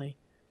my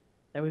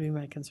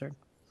concern.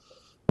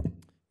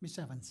 Ms.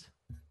 Evans.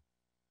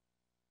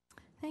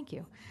 Thank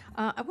you.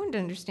 I wanted to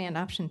understand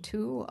option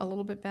 2 a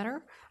little bit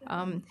better.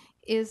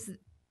 Is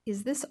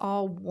this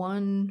all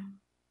one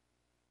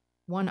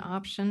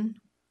option?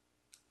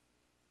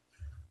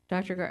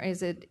 Dr. Gar,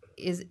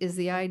 is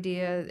the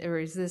idea, or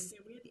is this?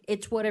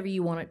 It's whatever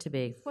you want it to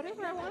be.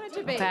 Whatever I want it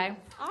to be. Okay.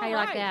 All How you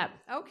like right. that?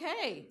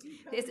 Okay.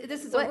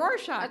 This is a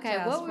Rorschach Okay,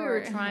 test. what we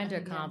were trying to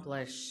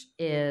accomplish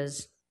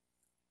is,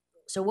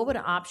 so what would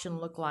an option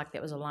look like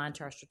that was aligned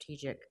to our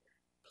strategic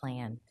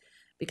plan?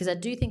 Because I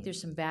do think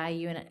there's some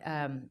value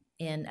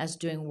in us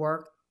doing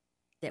work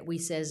that we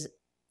say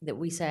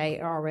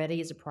already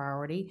is a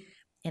priority,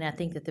 and I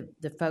think that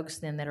the folks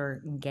then that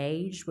are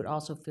engaged would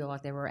also feel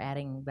like they were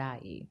adding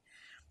value.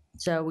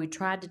 So we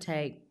tried to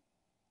take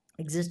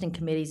existing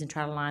committees and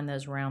try to line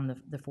those around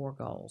the 4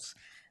 goals.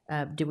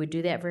 Did we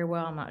do that very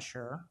well? I'm not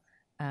sure.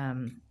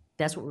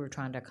 That's what we were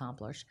trying to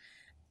accomplish.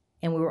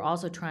 And we were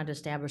also trying to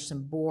establish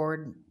some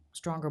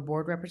stronger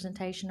board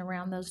representation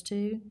around those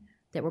 2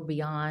 that were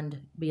beyond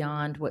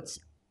what's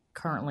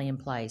currently in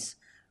place.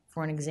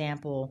 For an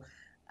example,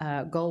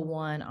 goal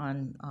 1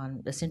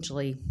 on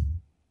essentially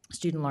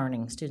student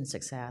learning, student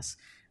success.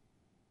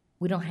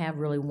 We don't have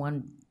really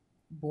one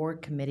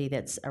board committee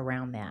that's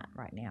around that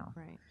right now.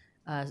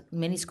 Right.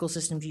 Many school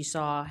systems you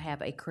saw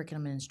have a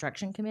curriculum and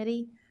instruction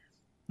committee,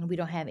 and we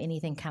don't have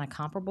anything kind of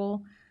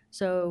comparable.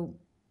 So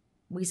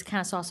we kind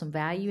of saw some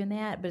value in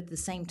that, but at the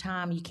same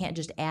time, you can't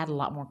just add a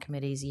lot more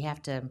committees. You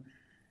have to,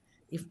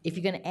 if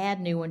you're going to add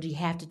new ones, you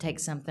have to take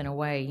something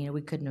away. You know,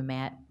 we couldn't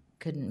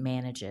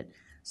manage it.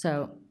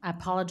 So I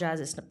apologize.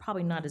 It's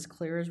probably not as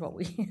clear as what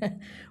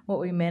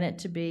we meant it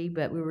to be,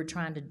 but we were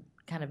trying to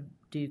kind of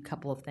do a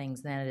couple of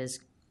things. That is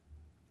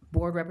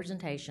board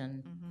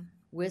representation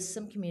with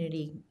some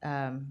community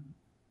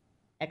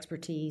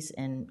expertise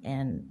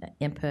and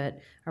input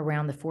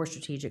around the 4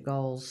 strategic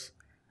goals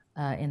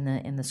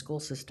in the school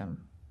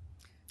system.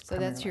 So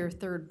that's your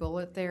third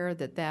bullet there.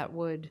 That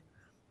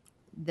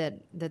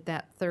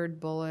third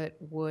bullet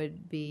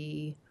would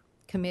be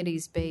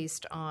committees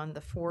based on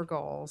the 4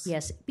 goals.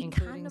 Yes, it'd be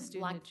including kind of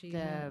student like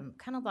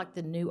achievement.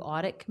 the new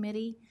audit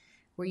committee,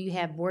 where you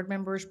have board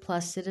members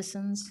plus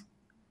citizens,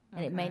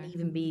 and it may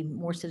even be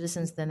more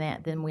citizens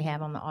than we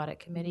have on the audit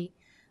committee.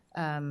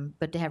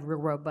 But to have real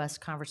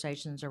robust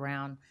conversations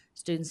around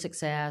student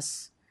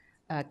success,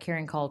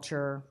 caring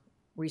culture,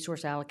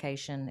 resource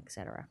allocation, et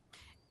cetera.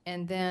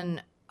 And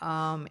then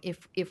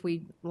if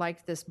we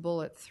liked this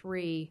bullet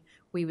 3,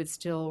 we would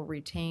still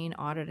retain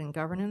audit and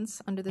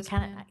governance under this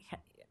plan?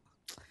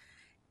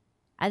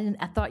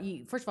 I thought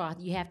first of all,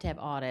 you have to have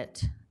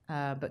audit,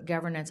 but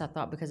governance, I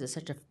thought, because it's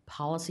such a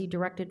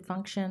policy-directed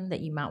function that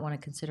you might want to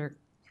consider.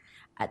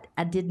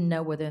 I didn't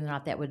know whether or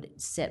not that would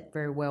sit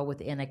very well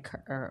within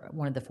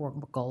one of the 4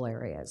 goal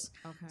areas.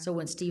 Okay. So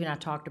when Steve and I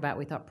talked about it,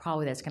 we thought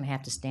probably that's going to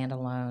have to stand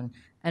alone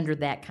under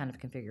that kind of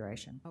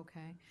configuration.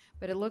 Okay.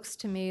 But it looks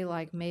to me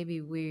like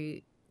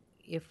maybe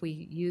if we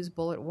use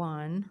bullet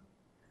 1,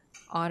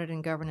 audit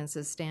and governance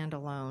as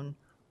standalone,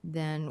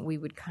 then we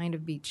would kind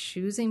of be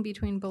choosing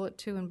between bullet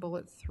 2 and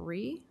bullet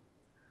 3?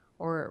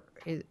 Or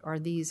are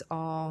these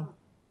all?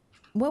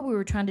 What we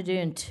were trying to do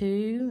in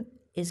 2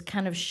 is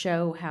kind of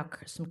show how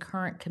some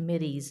current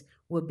committees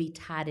would be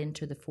tied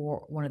into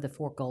one of the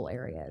 4 goal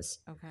areas.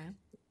 Okay.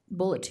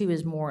 Bullet 2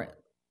 is more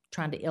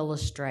trying to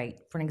illustrate.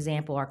 For an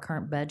example, our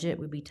current budget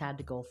would be tied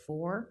to goal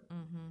 4,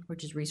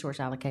 which is resource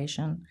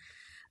allocation.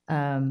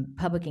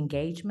 Public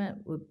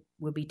engagement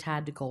would be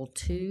tied to goal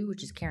 2,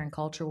 which is care and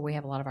culture, where we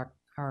have a lot of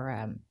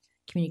our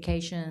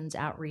communications,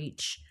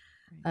 outreach,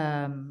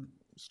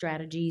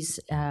 strategies,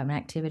 and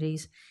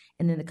activities.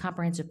 And then the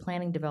comprehensive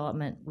planning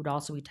development would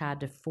also be tied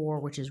to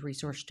 4, which is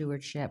resource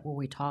stewardship, where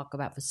we talk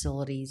about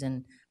facilities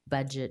and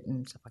budget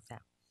and stuff like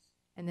that.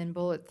 And then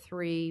bullet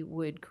 3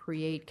 would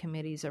create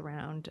committees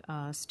around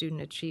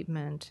student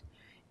achievement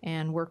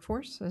and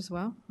workforce as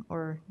well,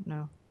 or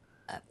no?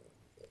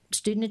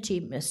 Student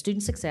achievement,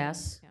 student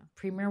success, Yeah.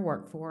 premier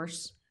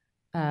workforce,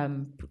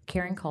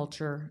 caring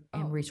culture,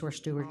 and resource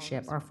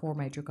stewardship are 4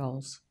 major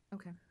goals.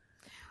 Okay.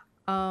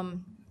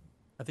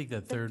 I think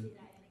that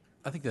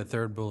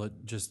third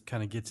bullet just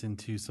kind of gets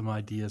into some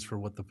ideas for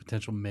what the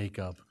potential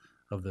makeup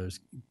of those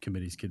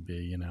committees could be,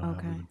 you know, how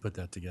Okay. we would put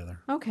that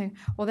together. Okay,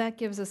 well, that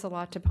gives us a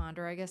lot to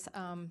ponder. I guess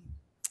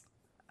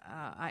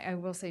I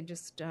will say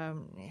just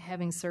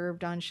having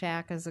served on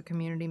SHAC as a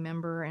community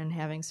member and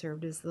having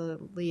served as the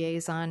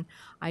liaison,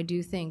 I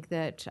do think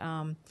that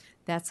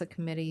that's a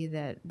committee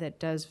that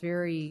does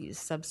very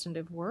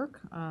substantive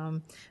work.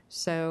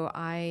 So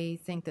I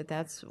think that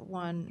that's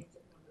one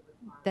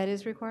that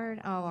is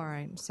required. Oh, all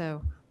right.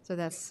 So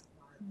that's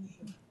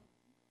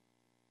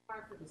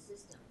Part of the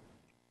system.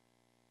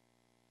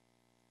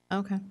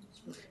 okay.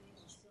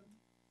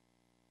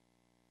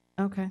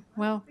 Okay.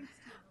 Well,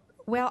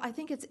 I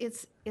think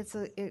it's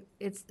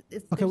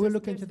Okay, we'll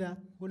look into that.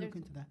 We'll look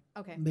into that.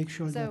 Okay. Make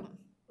sure that So,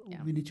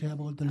 yeah. we need to have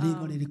all the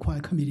legally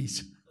required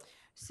committees.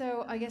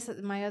 So I guess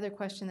my other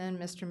question then,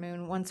 Mr.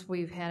 Moon, once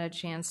we've had a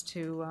chance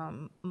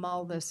to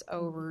mull this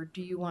over,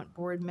 do you want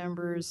board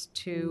members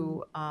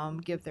to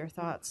give their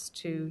thoughts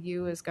to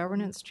you as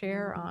governance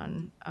chair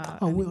on?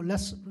 Well,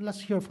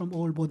 let's hear from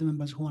all board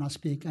members who want to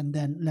speak, and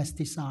then let's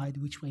decide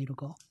which way to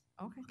go.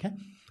 Okay. Okay.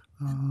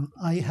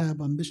 I have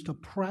Mr.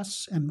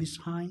 Press and Ms.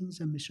 Hines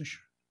and Mr.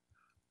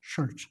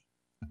 Church.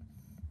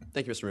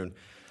 Thank you, Mr. Moon.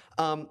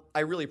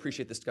 I really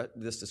appreciate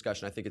this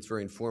discussion. I think it's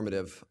very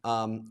informative.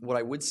 What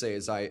I would say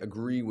is I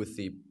agree with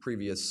the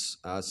previous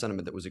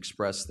sentiment that was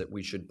expressed that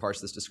we should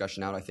parse this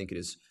discussion out. I think it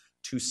is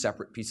 2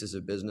 separate pieces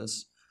of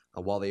business.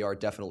 While they are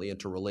definitely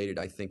interrelated,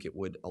 I think it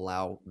would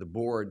allow the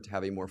board to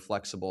have a more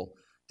flexible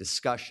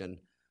discussion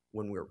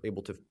when we're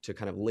able to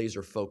kind of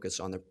laser focus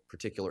on the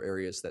particular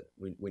areas that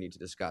we need to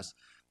discuss.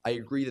 I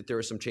agree that there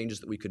are some changes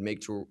that we could make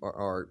to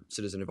our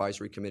citizen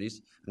advisory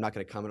committees. I'm not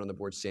going to comment on the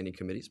board's standing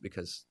committees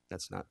because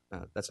that's not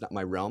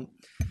my realm.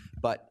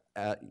 But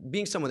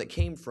being someone that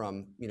came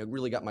from,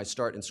 really got my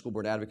start in school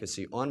board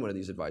advocacy on one of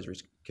these advisory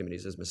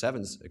committees, as Ms.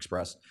 Evans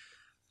expressed,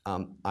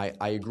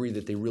 I agree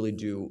that they really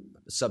do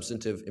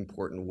substantive,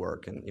 important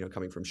work. And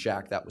coming from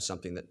SHAC, that was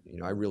something that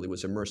I really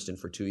was immersed in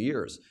for 2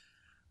 years.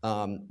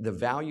 The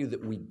value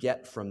that we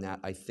get from that,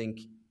 I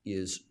think,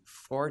 is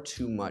far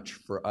too much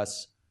for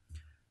us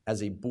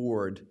as a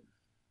board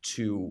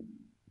to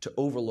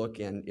overlook,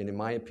 and in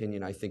my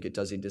opinion, I think it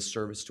does a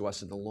disservice to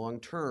us in the long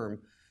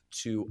term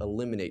to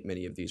eliminate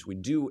many of these. We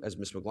do, as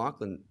Ms.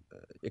 McLaughlin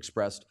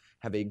expressed,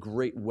 have a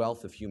great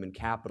wealth of human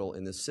capital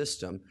in this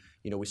system.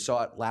 We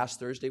saw it last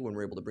Thursday when we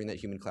were able to bring that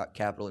human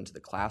capital into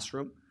the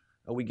classroom.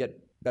 We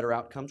get better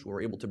outcomes when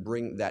we're able to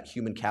bring that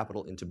human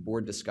capital into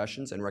board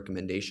discussions and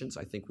recommendations.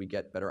 I think we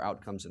get better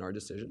outcomes in our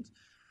decisions.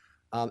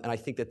 And I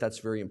think that that's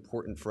very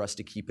important for us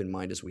to keep in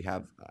mind as we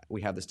have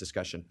this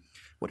discussion.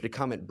 I wanted to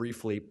comment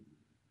briefly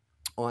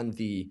on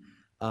the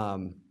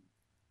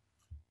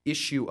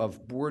issue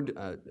of board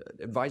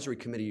advisory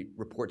committee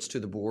reports to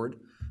the board.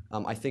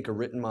 I think a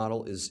written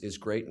model is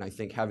great, and I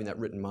think having that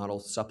written model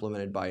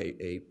supplemented by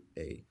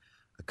a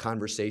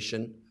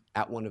conversation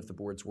at one of the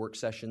board's work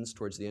sessions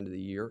towards the end of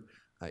the year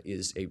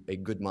is a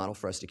good model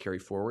for us to carry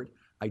forward.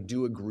 I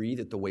do agree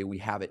that the way we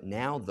have it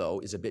now,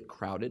 though, is a bit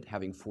crowded.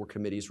 Having 4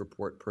 committees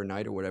report per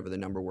night or whatever the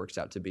number works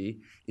out to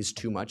be is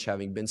too much.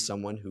 Having been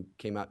someone who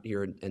came out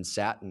here and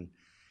sat and,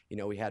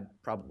 we had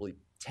probably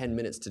 10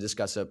 minutes to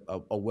discuss a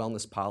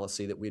wellness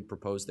policy that we had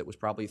proposed that was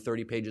probably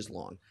 30 pages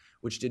long,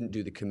 which didn't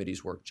do the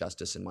committee's work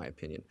justice, in my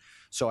opinion.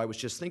 So I was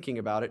just thinking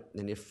about it,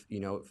 and if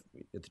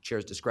at the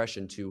chair's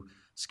discretion, to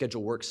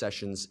schedule work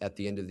sessions at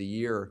the end of the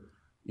year,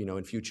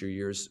 in future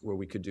years where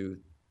we could do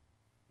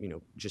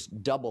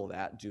just double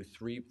that, do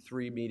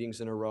three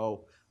meetings in a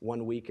row,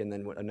 1 week, and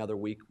then another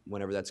week,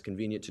 whenever that's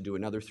convenient, to do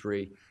another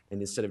 3.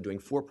 And instead of doing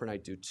 4 per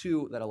night, do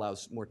 2. That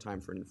allows more time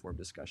for an informed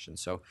discussion.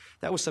 So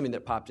that was something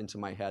that popped into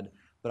my head.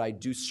 But I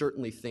do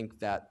certainly think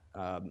that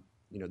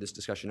this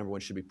discussion, number one,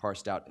 should be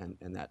parsed out,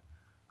 and that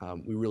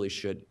we really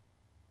should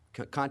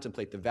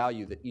contemplate the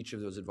value that each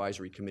of those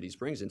advisory committees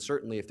brings. And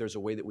certainly, if there's a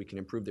way that we can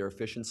improve their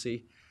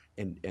efficiency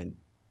and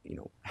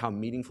how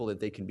meaningful that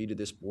they can be to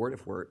this board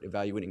if we're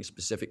evaluating a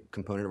specific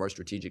component of our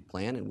strategic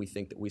plan and we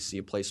think that we see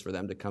a place for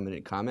them to come in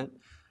and comment,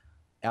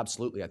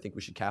 absolutely, I think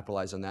we should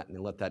capitalize on that and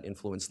let that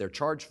influence their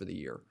charge for the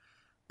year.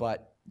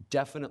 But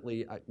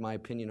definitely, my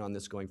opinion on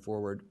this going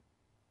forward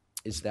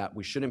is that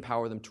we should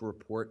empower them to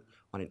report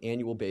on an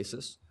annual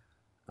basis.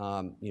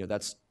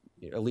 That's,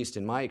 at least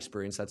in my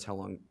experience, that's how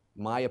long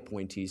my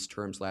appointees'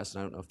 terms last.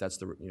 And I don't know if that's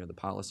the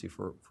policy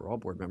for all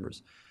board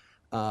members.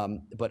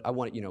 But I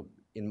want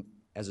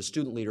as a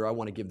student leader, I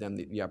want to give them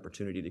the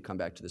opportunity to come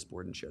back to this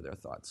board and share their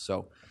thoughts.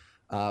 So,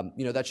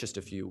 that's just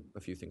a few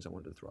things I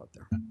wanted to throw out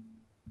there.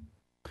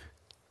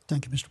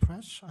 Thank you, Mr.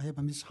 Press. I have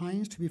Ms.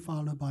 Hines to be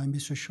followed by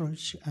Mr.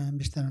 Schultz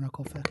and Mr.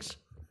 Fairfax.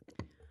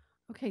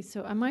 Okay,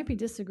 so I might be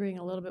disagreeing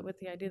a little bit with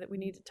the idea that we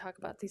need to talk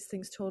about these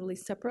things totally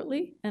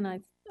separately.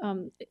 And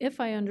if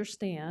I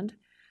understand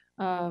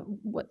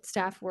what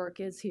staff work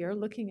is here,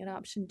 looking at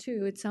option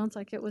 2, it sounds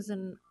like it was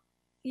an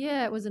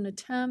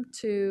attempt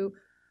to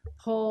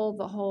pull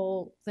the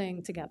whole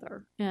thing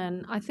together.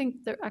 And I think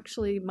there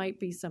actually might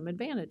be some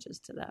advantages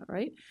to that,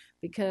 right?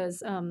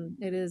 Because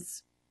it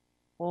is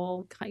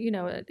all,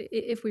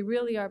 if we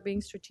really are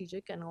being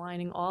strategic and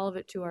aligning all of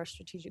it to our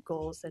strategic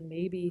goals, then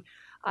maybe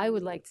I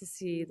would like to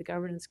see the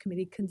governance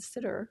committee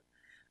consider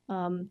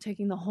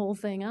taking the whole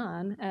thing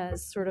on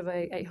as sort of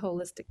a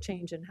holistic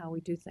change in how we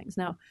do things.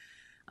 Now,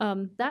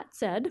 that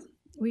said,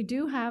 we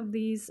do have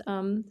these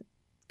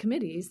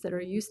committees that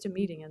are used to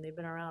meeting, and they've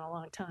been around a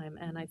long time,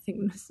 and I think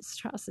Mrs.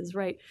 Strauss is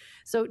right.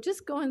 So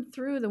just going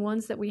through the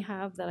ones that we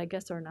have that I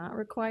guess are not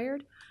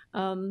required,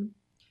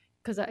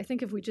 because I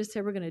think if we just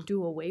say we're going to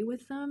do away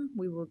with them,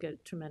 we will get a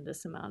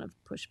tremendous amount of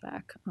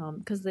pushback,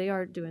 because they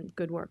are doing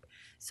good work.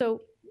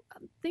 So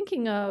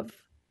thinking of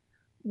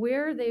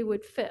where they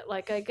would fit,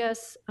 like I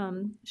guess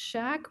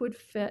SHAC would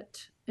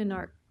fit in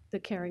the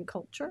caring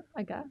culture,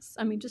 I guess.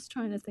 I mean, just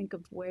trying to think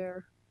of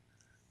where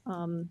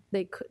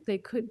they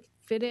could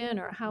fit in,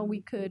 or how we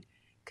could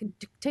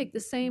take the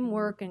same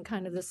work and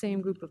kind of the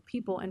same group of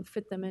people and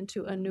fit them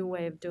into a new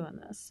way of doing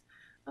this.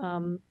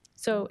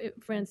 So,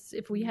 for instance,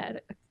 if we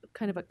had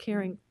kind of a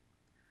caring,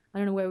 I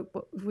don't know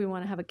if we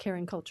want to have a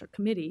caring culture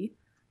committee,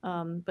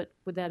 but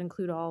would that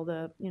include all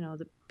the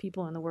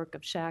people in the work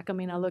of SHAC? I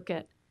mean, I look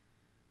at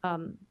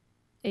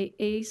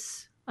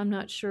ACE. I'm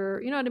not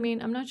sure, you know what I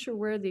mean? I'm not sure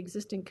where the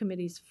existing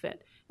committees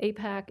fit.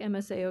 APAC,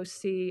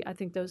 MSAOC, I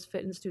think those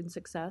fit in student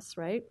success,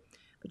 right?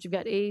 But you've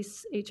got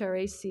ACE,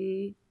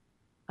 HRAC.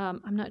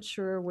 I'm not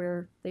sure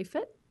where they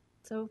fit.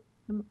 So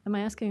am I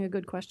asking a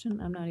good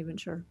question? I'm not even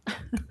sure.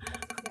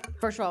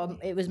 First of all,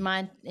 it was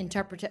my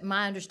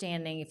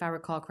understanding, if I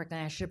recall correctly,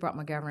 I should have brought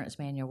my governance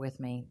manual with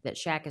me, that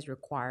SHAC is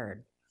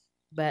required.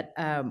 But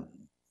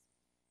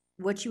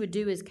what you would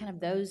do is kind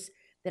of those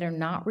that are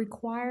not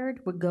required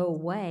would go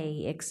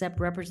away, except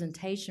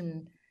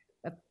representation.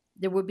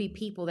 There would be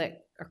people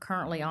that are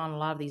currently on a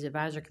lot of these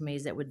advisory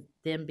committees that would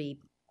then be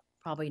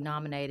probably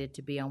nominated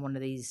to be on one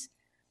of these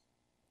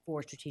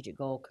 4 strategic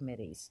goal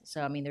committees.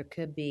 So, I mean, there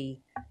could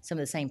be some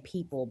of the same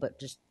people, but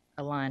just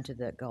aligned to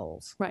the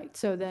goals. Right.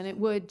 So then it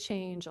would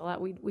change a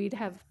lot. We'd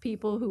have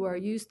people who are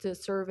used to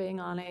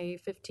serving on a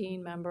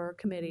 15-member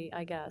committee,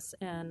 I guess,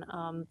 and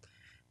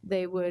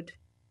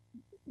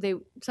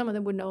some of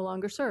them would no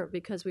longer serve,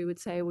 because we would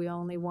say we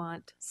only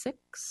want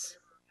 6,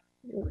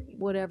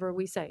 whatever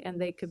we say, and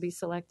they could be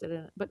selected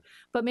in it.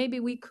 But maybe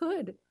we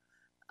could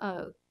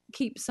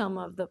keep some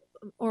of the,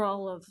 or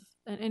all of,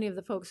 any of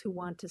the folks who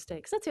want to stay.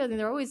 Because that's the other thing,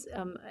 there are always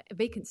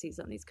vacancies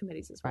on these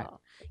committees as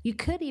well. Right. You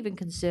could even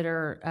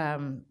consider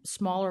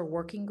smaller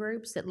working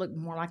groups that look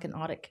more like an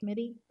audit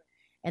committee,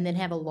 and then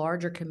have a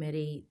larger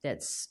committee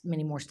that's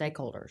many more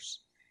stakeholders.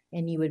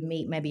 And you would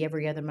meet maybe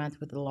every other month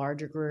with a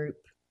larger group.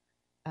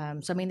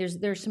 So, I mean,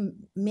 there's some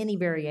many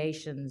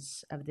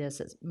variations of this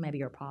that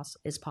maybe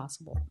is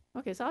possible.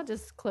 Okay, so I'll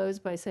just close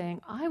by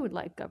saying I would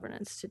like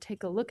governance to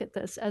take a look at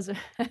this as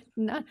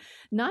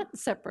not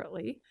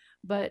separately,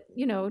 but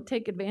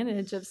take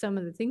advantage of some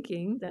of the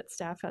thinking that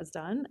staff has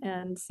done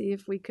and see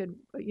if we could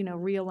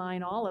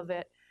realign all of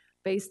it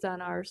based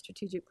on our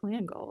strategic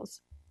plan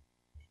goals.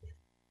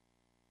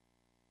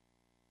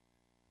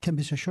 Okay,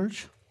 Mr.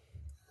 Church.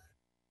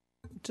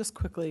 Just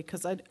quickly,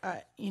 because I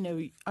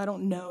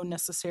don't know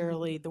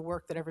necessarily the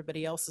work that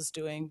everybody else is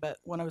doing, but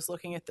when I was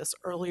looking at this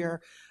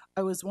earlier,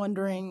 I was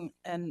wondering,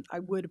 and I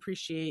would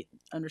appreciate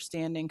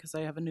understanding, because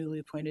I have a newly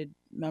appointed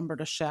member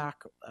to SHAC,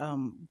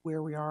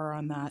 where we are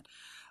on that.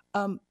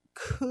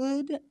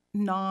 Could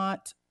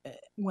not,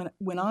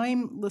 when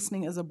I'm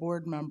listening as a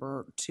board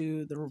member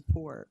to the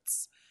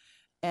reports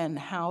and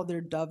how they're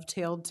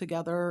dovetailed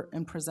together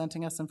and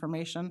presenting us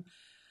information,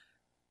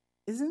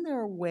 isn't there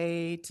a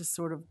way to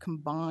sort of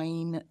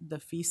combine the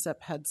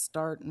FCPS, Head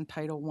Start, and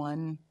Title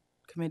I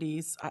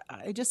committees?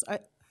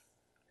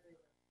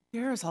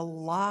 There's a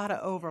lot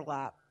of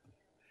overlap.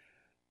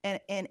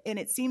 And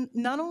it seems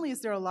not only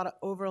is there a lot of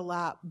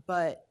overlap,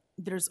 but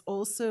there's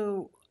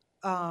also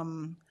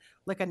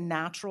like a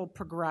natural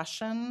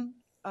progression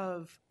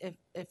of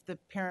if the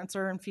parents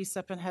are in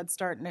FCPS and Head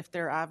Start, and if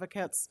they're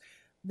advocates,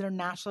 they're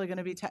naturally going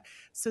to be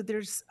so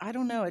there's, I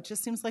don't know, it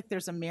just seems like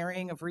there's a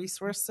marrying of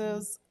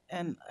resources.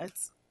 And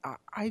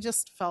I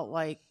just felt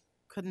like,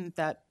 couldn't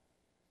that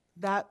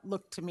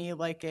looked to me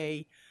like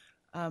a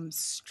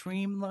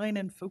streamline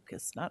and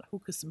focus, not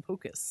hocus and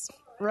pocus,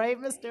 right,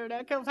 Mr.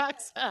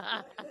 Fairfax?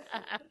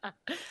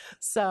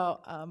 So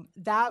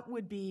that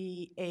would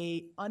be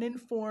a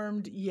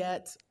uninformed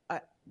yet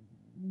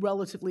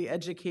relatively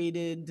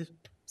educated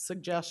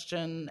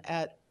suggestion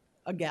at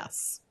a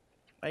guess,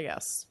 I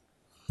guess.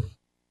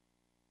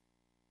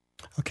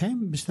 Okay,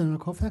 Mr.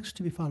 Colfax,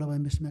 to be followed by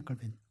Ms.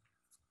 McElveen.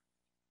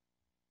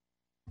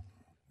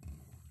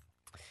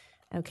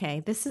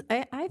 Okay,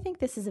 I think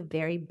this is a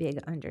very big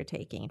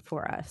undertaking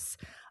for us.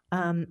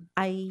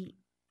 I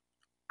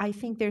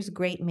think there's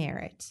great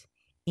merit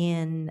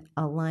in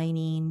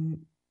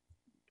aligning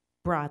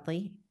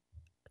broadly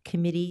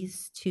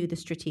committees to the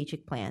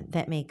strategic plan.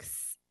 That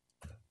makes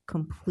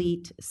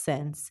complete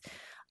sense,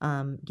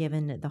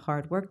 given the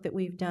hard work that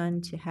we've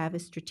done to have a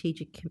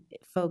strategic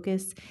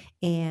focus,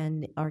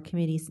 and our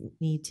committees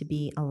need to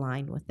be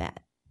aligned with that.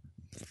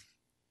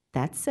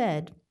 That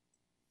said,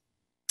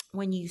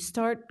 when you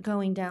start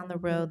going down the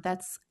road,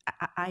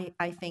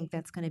 I think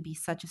that's going to be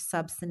such a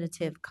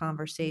substantive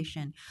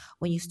conversation.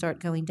 When you start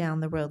going down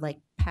the road, like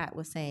Pat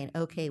was saying,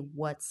 okay,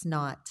 what's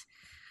not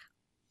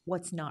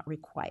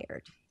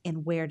required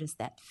and where does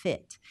that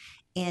fit?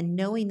 And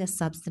knowing the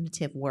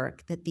substantive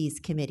work that these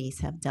committees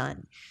have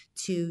done,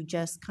 to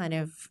just kind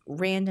of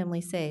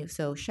randomly say,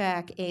 so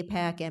SHAC,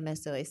 APAC,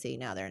 MSOAC,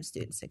 now they're in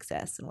student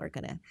success, and we're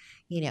going to,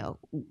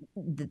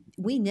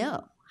 we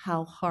know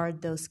how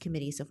hard those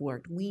committees have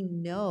worked. We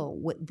know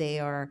what they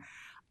are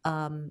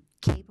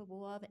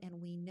capable of,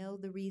 and we know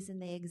the reason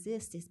they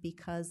exist is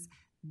because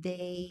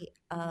they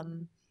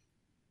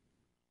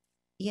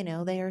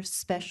they are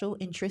special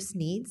interest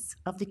needs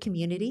of the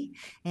community,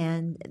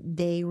 and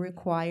they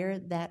require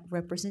that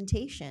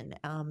representation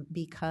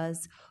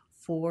because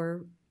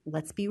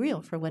let's be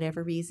real, for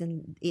whatever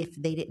reason, if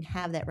they didn't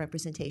have that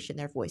representation,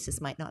 their voices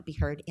might not be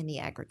heard in the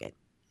aggregate.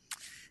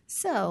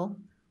 So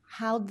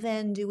how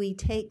then do we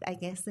take, I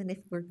guess, and if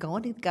we're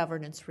going to the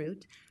governance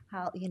route,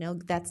 how,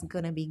 that's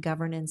going to be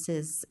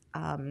governance's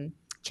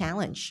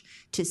challenge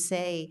to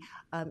say,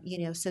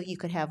 so you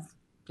could have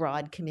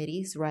broad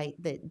committees, right,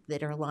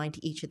 that are aligned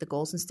to each of the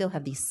goals and still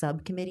have these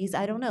subcommittees.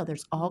 I don't know.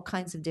 There's all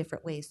kinds of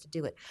different ways to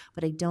do it.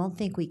 But I don't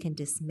think we can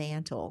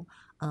dismantle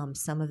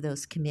some of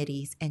those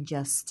committees and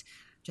just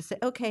say,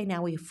 okay,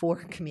 now we have 4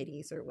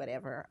 committees or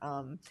whatever.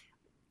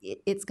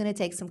 It's going to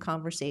take some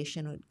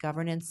conversation.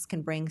 Governance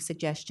can bring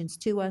suggestions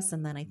to us,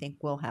 and then I think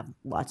we'll have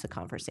lots of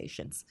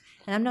conversations.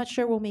 And I'm not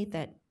sure we'll meet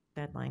that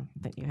deadline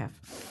that you have.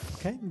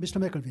 Okay, Mr.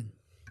 McElveen.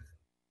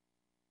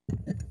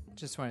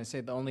 Just want to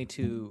say the only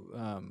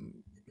 2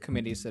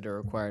 committees that are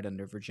required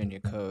under Virginia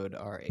Code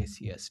are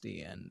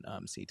ACSD and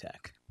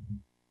CTAC.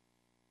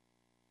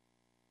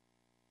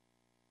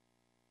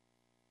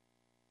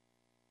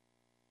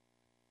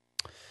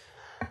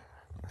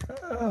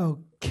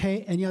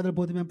 Okay, any other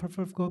board member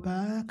prefer to go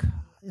back?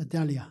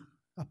 Delia,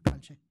 a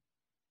project.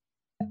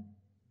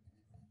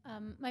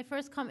 My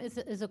first comment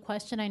is a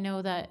question. I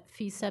know that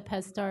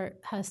FCPS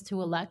has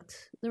to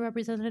elect the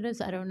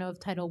representatives. I don't know if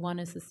Title I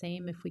is the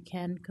same, if we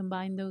can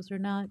combine those or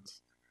not,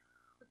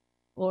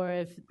 or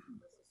if.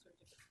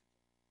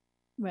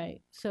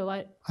 Right. So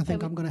I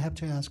think I'm going to have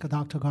to ask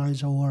Dr.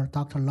 Garza or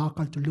Dr.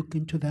 Lockhart to look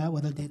into that,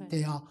 whether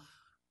they are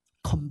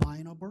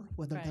combinable,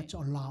 whether that's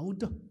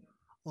allowed,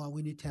 or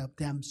we need to have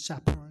them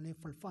separately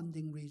for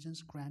funding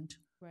reasons, grant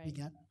we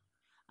get.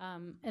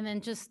 And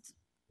then just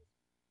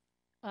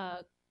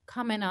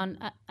comment on,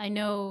 I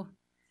know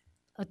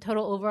a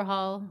total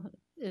overhaul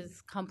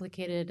is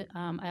complicated.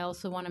 I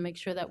also want to make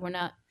sure that we're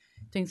not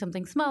doing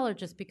something smaller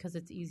just because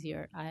it's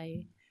easier.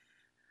 I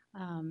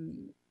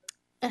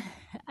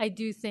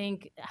do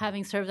think,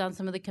 having served on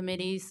some of the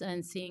committees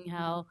and seeing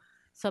how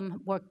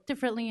some work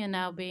differently, and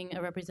now being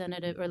a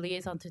representative or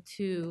liaison to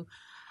 2,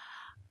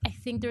 I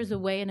think there's a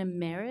way and a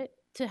merit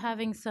to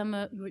having some,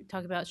 we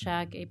talk about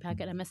SHAC,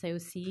 APAC, and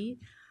MSAOC.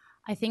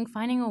 I think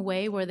finding a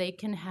way where they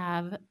can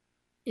have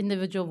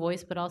individual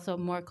voice, but also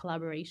more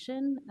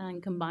collaboration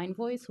and combined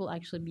voice will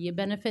actually be a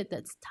benefit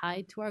that's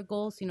tied to our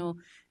goals.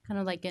 Kind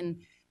of like in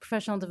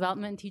professional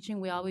development and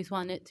teaching, we always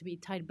want it to be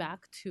tied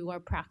back to our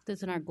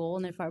practice and our goal.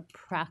 And if our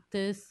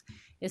practice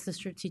is a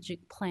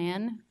strategic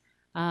plan,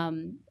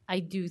 I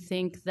do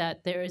think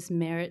that there is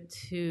merit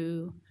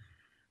to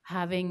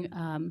having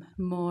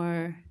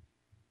more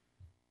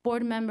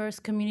board members,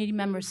 community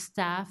members,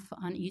 staff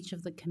on each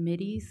of the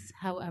committees,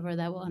 however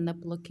that will end up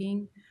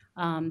looking,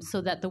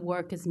 so that the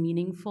work is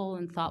meaningful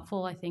and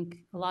thoughtful. I think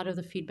a lot of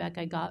the feedback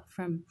I got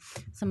from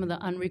some of the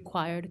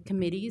unrequired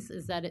committees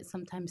is that it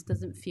sometimes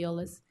doesn't feel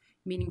as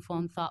meaningful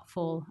and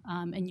thoughtful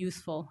and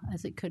useful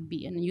as it could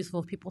be, and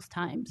useful of people's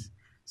times.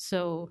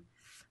 So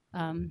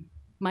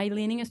my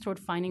leaning is toward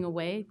finding a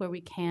way where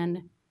we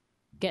can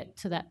get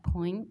to that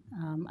point.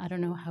 I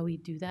don't know how we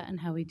do that, and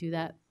how we do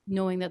that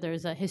knowing that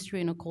there's a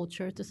history and a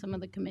culture to some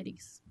of the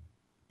committees.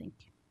 Thank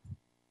you.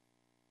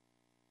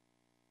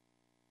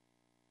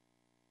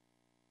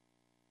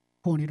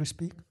 Who wanted to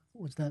speak?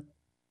 Was that?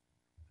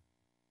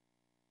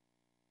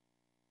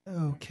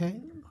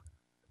 Okay.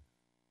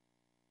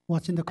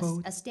 What's in the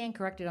code? I stand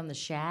corrected on the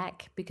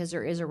SHAC because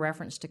there is a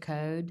reference to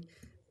code,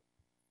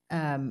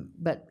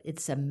 but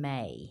it's a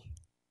may.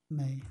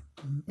 May.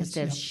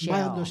 Instead of shall.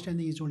 My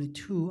understanding is only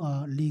 2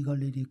 are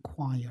legally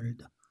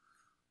required.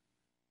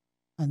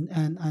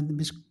 And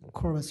Ms.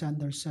 Cora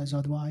Sanders says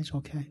otherwise,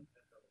 okay.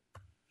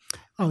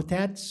 Oh,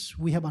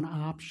 we have an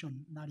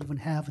option, not even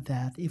have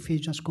that. If we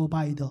just go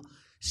by the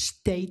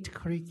state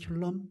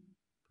curriculum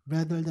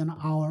rather than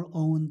our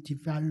own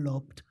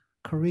developed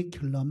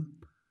curriculum,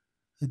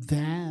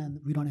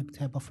 then we don't have to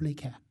have a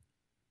FLICAC.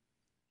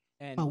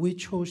 But we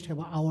chose to have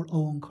our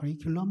own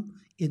curriculum.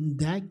 In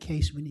that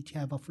case, we need to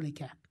have a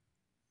FLICAC.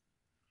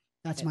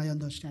 That's my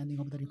understanding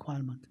of the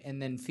requirement.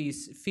 And then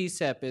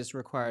FCPS is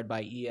required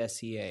by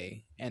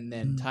ESEA, and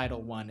then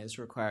Title I is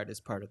required as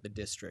part of the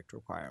district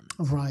requirements.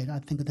 Right, I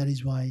think that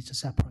is why it's a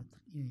separate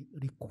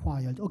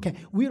required. Okay,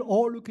 we'll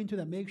all look into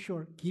that, make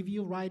sure, give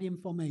you right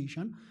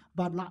information.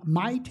 But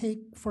my take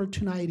for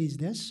tonight is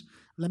this.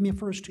 Let me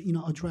first,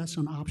 address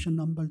on option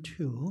number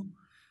 2.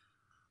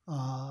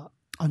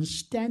 On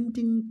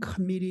standing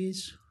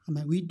committees,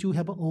 we do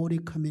have an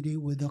audit committee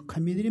with the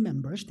community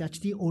members. That's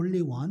the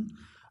only one.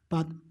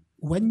 But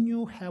when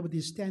you have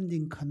these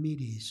standing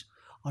committees,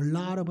 a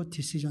lot of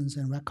decisions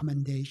and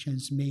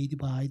recommendations made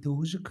by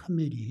those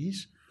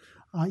committees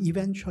are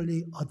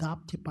eventually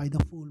adopted by the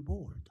full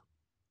board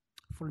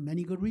for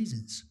many good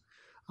reasons.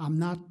 I'm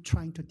not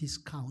trying to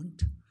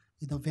discount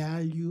the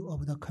value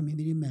of the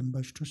community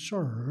members to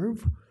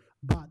serve,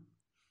 but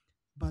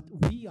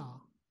we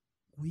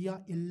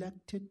are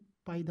elected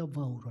by the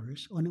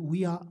voters, and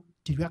we are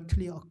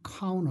directly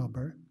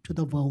accountable to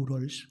the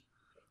voters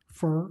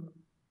for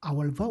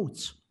our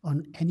votes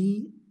on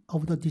any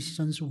of the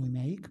decisions we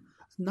make,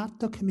 not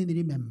the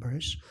community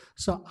members.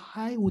 So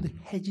I would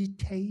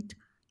hesitate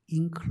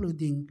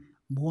including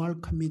more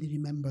community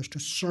members to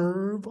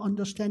serve on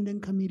the standing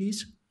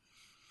committees.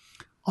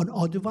 On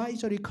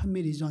advisory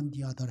committees, on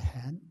the other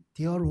hand,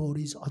 their role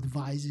is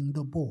advising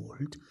the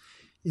board.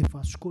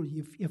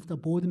 If the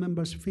board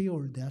members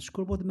feel that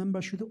school board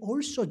members should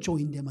also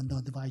join them on the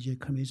advisory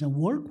committees and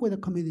work with the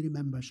community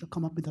members to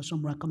come up with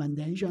some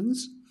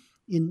recommendations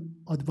in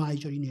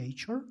advisory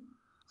nature,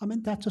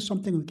 that's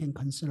something we can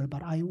consider,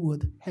 but I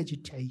would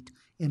hesitate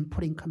in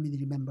putting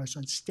community members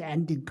on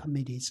standing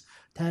committees.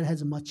 That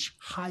has a much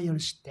higher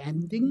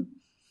standing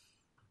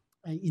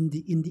in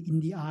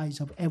the eyes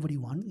of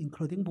everyone,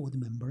 including board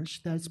members.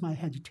 That's my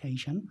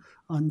hesitation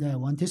on that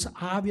one. This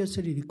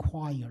obviously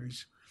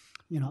requires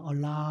a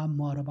lot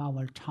more of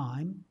our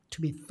time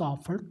to be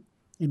thoughtful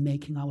in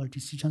making our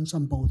decisions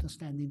on both the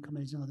standing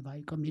committees and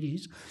advisory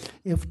committees.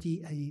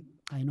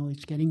 I know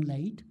it's getting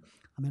late.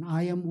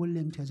 I am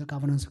willing to, as a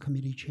governance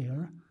committee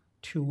chair,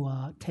 to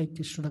take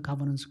this to the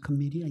governance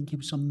committee and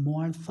give some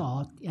more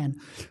thought and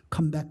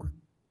come back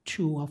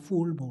to a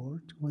full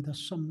board with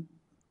some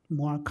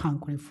more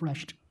concrete,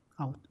 fleshed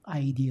out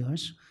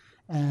ideas.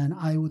 And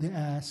I would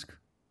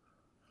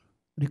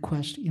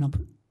request,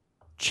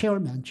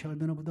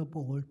 chairman of the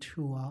board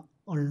to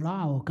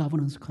allow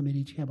governance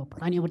committee to have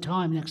plenty of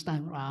time next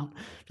time around,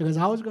 because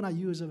I was going to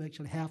use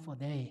actually half a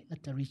day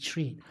at the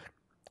retreat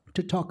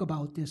to talk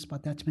about this,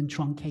 but that's been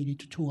truncated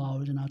to 2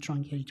 hours and now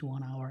truncated to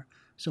 1 hour.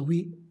 So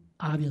we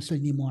obviously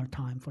need more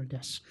time for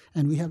this,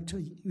 and we have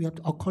to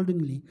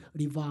accordingly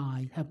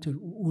revise.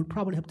 We'll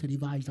probably have to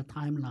revise the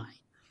timeline.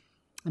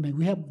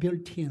 We have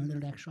built in a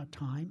little extra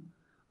time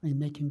in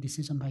making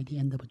decision by the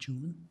end of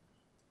June.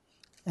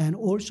 And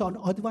also on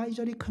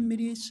advisory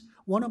committees,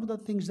 one of the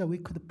things that we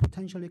could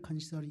potentially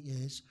consider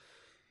is,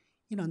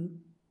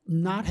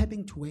 not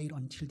having to wait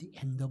until the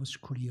end of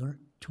school year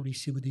to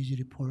receive these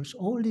reports.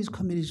 All these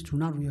committees do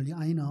not really,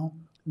 I know,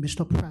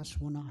 Mr. Press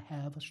will not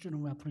have a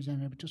student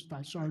representative to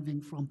start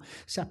serving from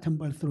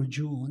September through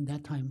June,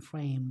 that time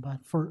frame.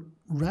 But for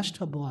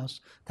rest of us,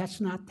 that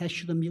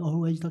shouldn't be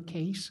always the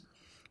case.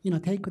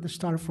 They could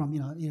start from,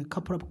 a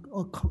couple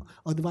of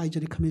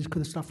advisory committees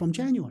could start from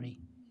January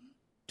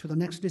to the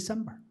next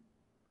December,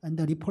 and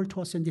the report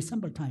to us in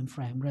December time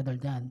frame rather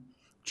than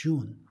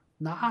June.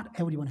 Not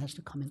everyone has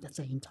to come in at the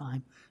same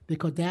time,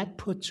 because that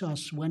puts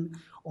us, when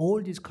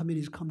all these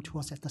committees come to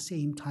us at the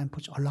same time,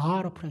 puts a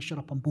lot of pressure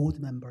upon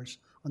board members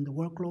on the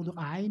workload.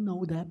 I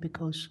know that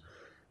because,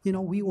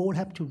 we all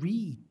have to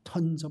read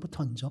tons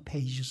of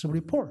pages of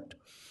report.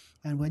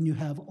 And when you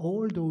have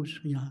all those,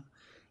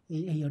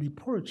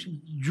 reports,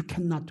 you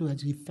cannot do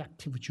as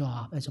effective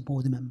job as a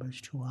board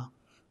members to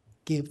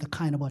give the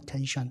kind of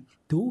attention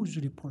those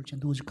reports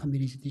and those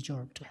committees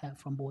deserve to have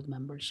from board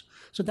members.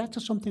 So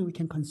that's something we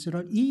can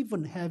consider.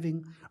 Even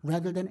having,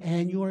 rather than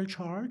annual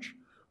charge,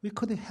 we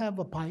could have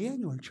a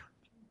biannual charge.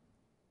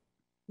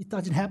 It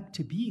doesn't have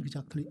to be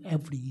exactly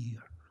every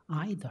year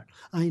either.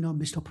 I know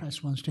Mr.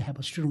 Press wants to have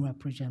a student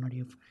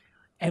representative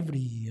every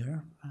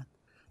year.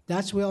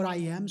 That's where I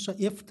am. So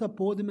if the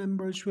board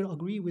members will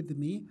agree with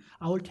me,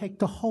 I will take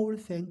the whole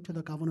thing to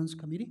the governance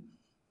committee.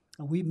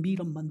 We meet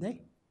on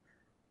Monday.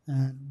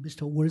 And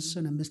Mr.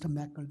 Wilson and Mr.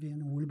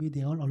 McElveen will be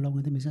there along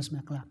with Mrs.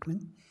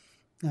 McLaughlin,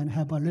 and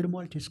have a little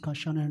more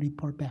discussion and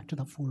report back to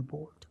the full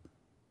board.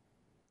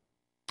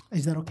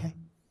 Is that okay?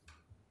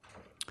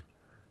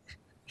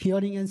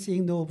 Hearing and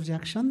seeing no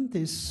objection,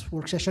 this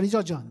work session is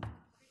adjourned.